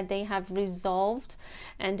conflict that they have resolved,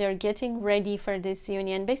 and they're getting ready for this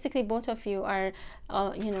union. Basically, both of you are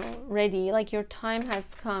you know, ready, like your time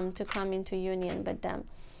has come to come into union with them.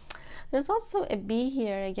 There's also a bee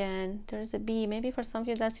here again. There's a bee. Maybe for some of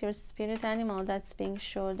you that's your spirit animal that's being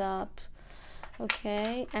showed up.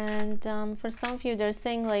 Okay, and for some of you they're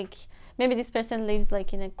saying like maybe this person lives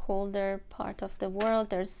like in a colder part of the world.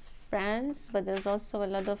 There's friends, but there's also a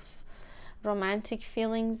lot of romantic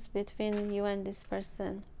feelings between you and this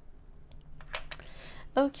person.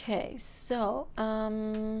 Okay, so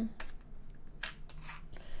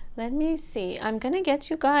let me see. I'm gonna get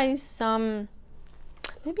you guys some,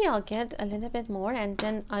 maybe I'll get a little bit more, and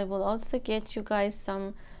then I will also get you guys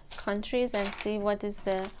some countries and see what is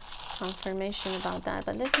the confirmation about that.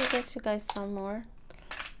 But let me get you guys some more,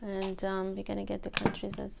 and we're gonna get the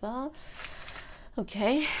countries as well.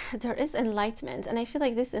 Okay, there is enlightenment, and I feel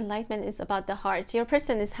like this enlightenment is about the heart. Your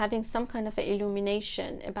person is having some kind of an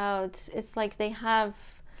illumination about, it's like they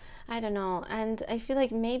have, I don't know, and I feel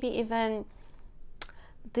like maybe even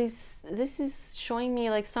this is showing me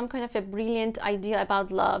like some kind of a brilliant idea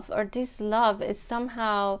about love, or this love is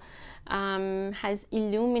somehow has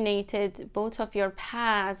illuminated both of your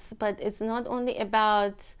paths. But it's not only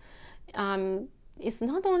about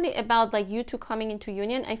like you two coming into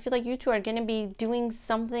union. I feel like you two are going to be doing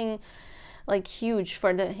something like huge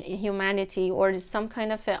for the humanity, or some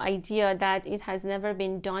kind of an idea that it has never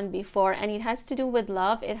been done before, and it has to do with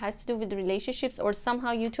love, it has to do with relationships, or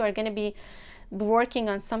somehow you two are going to be working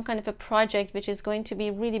on some kind of a project which is going to be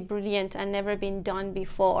really brilliant and never been done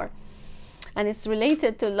before, and it's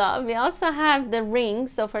related to love. We also have the ring,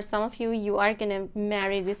 so for some of you, you are gonna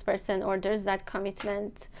marry this person, or there's that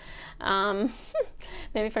commitment.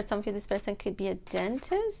 Maybe for some of you, this person could be a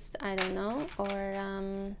dentist, I don't know, or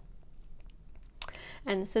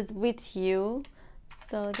and it says with you,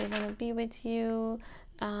 so they want to be with you.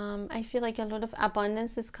 I feel like a lot of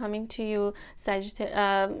abundance is coming to you,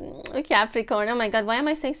 Capricorn. Oh my God, why am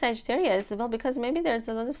I saying Sagittarius? Well, because maybe there's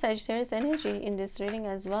a lot of Sagittarius energy in this reading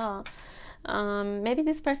as well. Maybe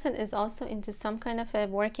this person is also into some kind of a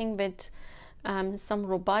working with some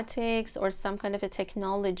robotics or some kind of a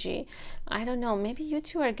technology. I don't know, maybe you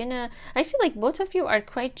two are gonna, I feel like both of you are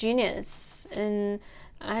quite genius in,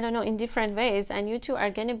 I don't know, in different ways, and you two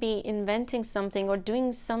are gonna be inventing something or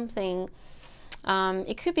doing something.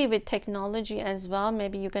 It could be with technology as well.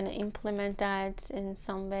 Maybe you're going to implement that in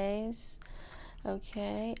some ways.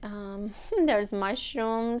 Okay, there's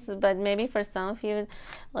mushrooms, but maybe for some of you,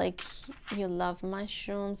 like, you love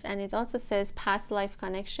mushrooms. And it also says past life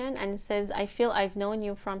connection, and it says I feel I've known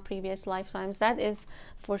you from previous lifetimes. That is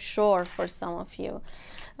for sure for some of you.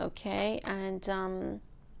 Okay, and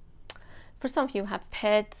for some of you have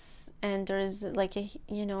pets, and there's like a,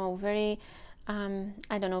 you know, very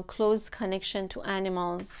I don't know, close connection to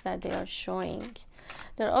animals that they are showing.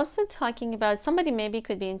 They're also talking about somebody maybe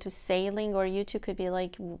could be into sailing, or you two could be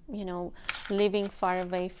like, you know, living far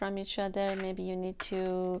away from each other. Maybe you need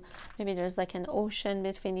to, maybe there's like an ocean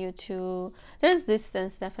between you two. There's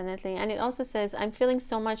distance, definitely. And it also says, I'm feeling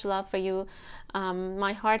so much love for you.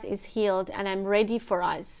 My heart is healed and I'm ready for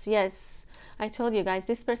us. Yes, I told you guys,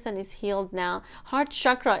 this person is healed now. Heart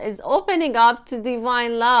chakra is opening up to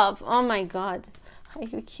divine love. Oh my God, are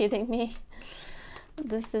you kidding me?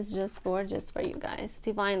 This is just gorgeous for you guys.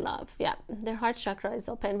 Divine love. Yeah, their heart chakra is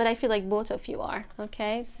open, but I feel like both of you are.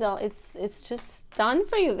 Okay, so it's just done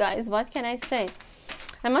for you guys. What can I say?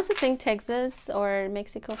 I'm also saying Texas or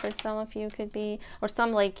Mexico for some of you could be, or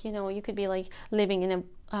some, like, you know, you could be like living in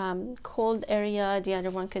a cold area. The other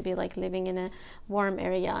one could be like living in a warm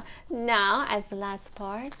area. Now, as the last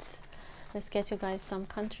part, let's get you guys some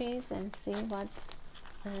countries and see what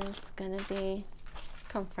is gonna be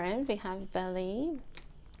confirmed. We have Bali.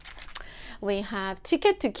 We have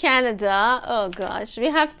ticket to Canada. Oh gosh, we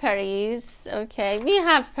have Paris. Okay, we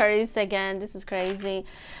have Paris again. This is crazy.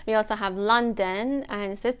 We also have London,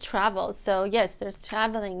 and it says travel. So yes, there's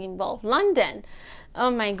traveling involved. London. Oh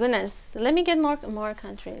my goodness. Let me get more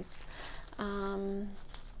countries.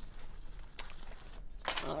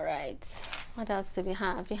 All right, what else do we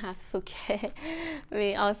have? We have Phuket.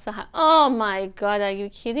 We also have, oh my god, are you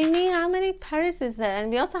kidding me? How many Paris is there?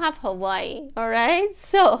 And we also have Hawaii. All right,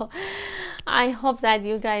 so I hope that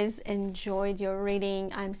you guys enjoyed your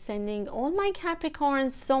reading. I'm sending all my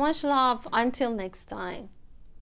Capricorns so much love. Until next time.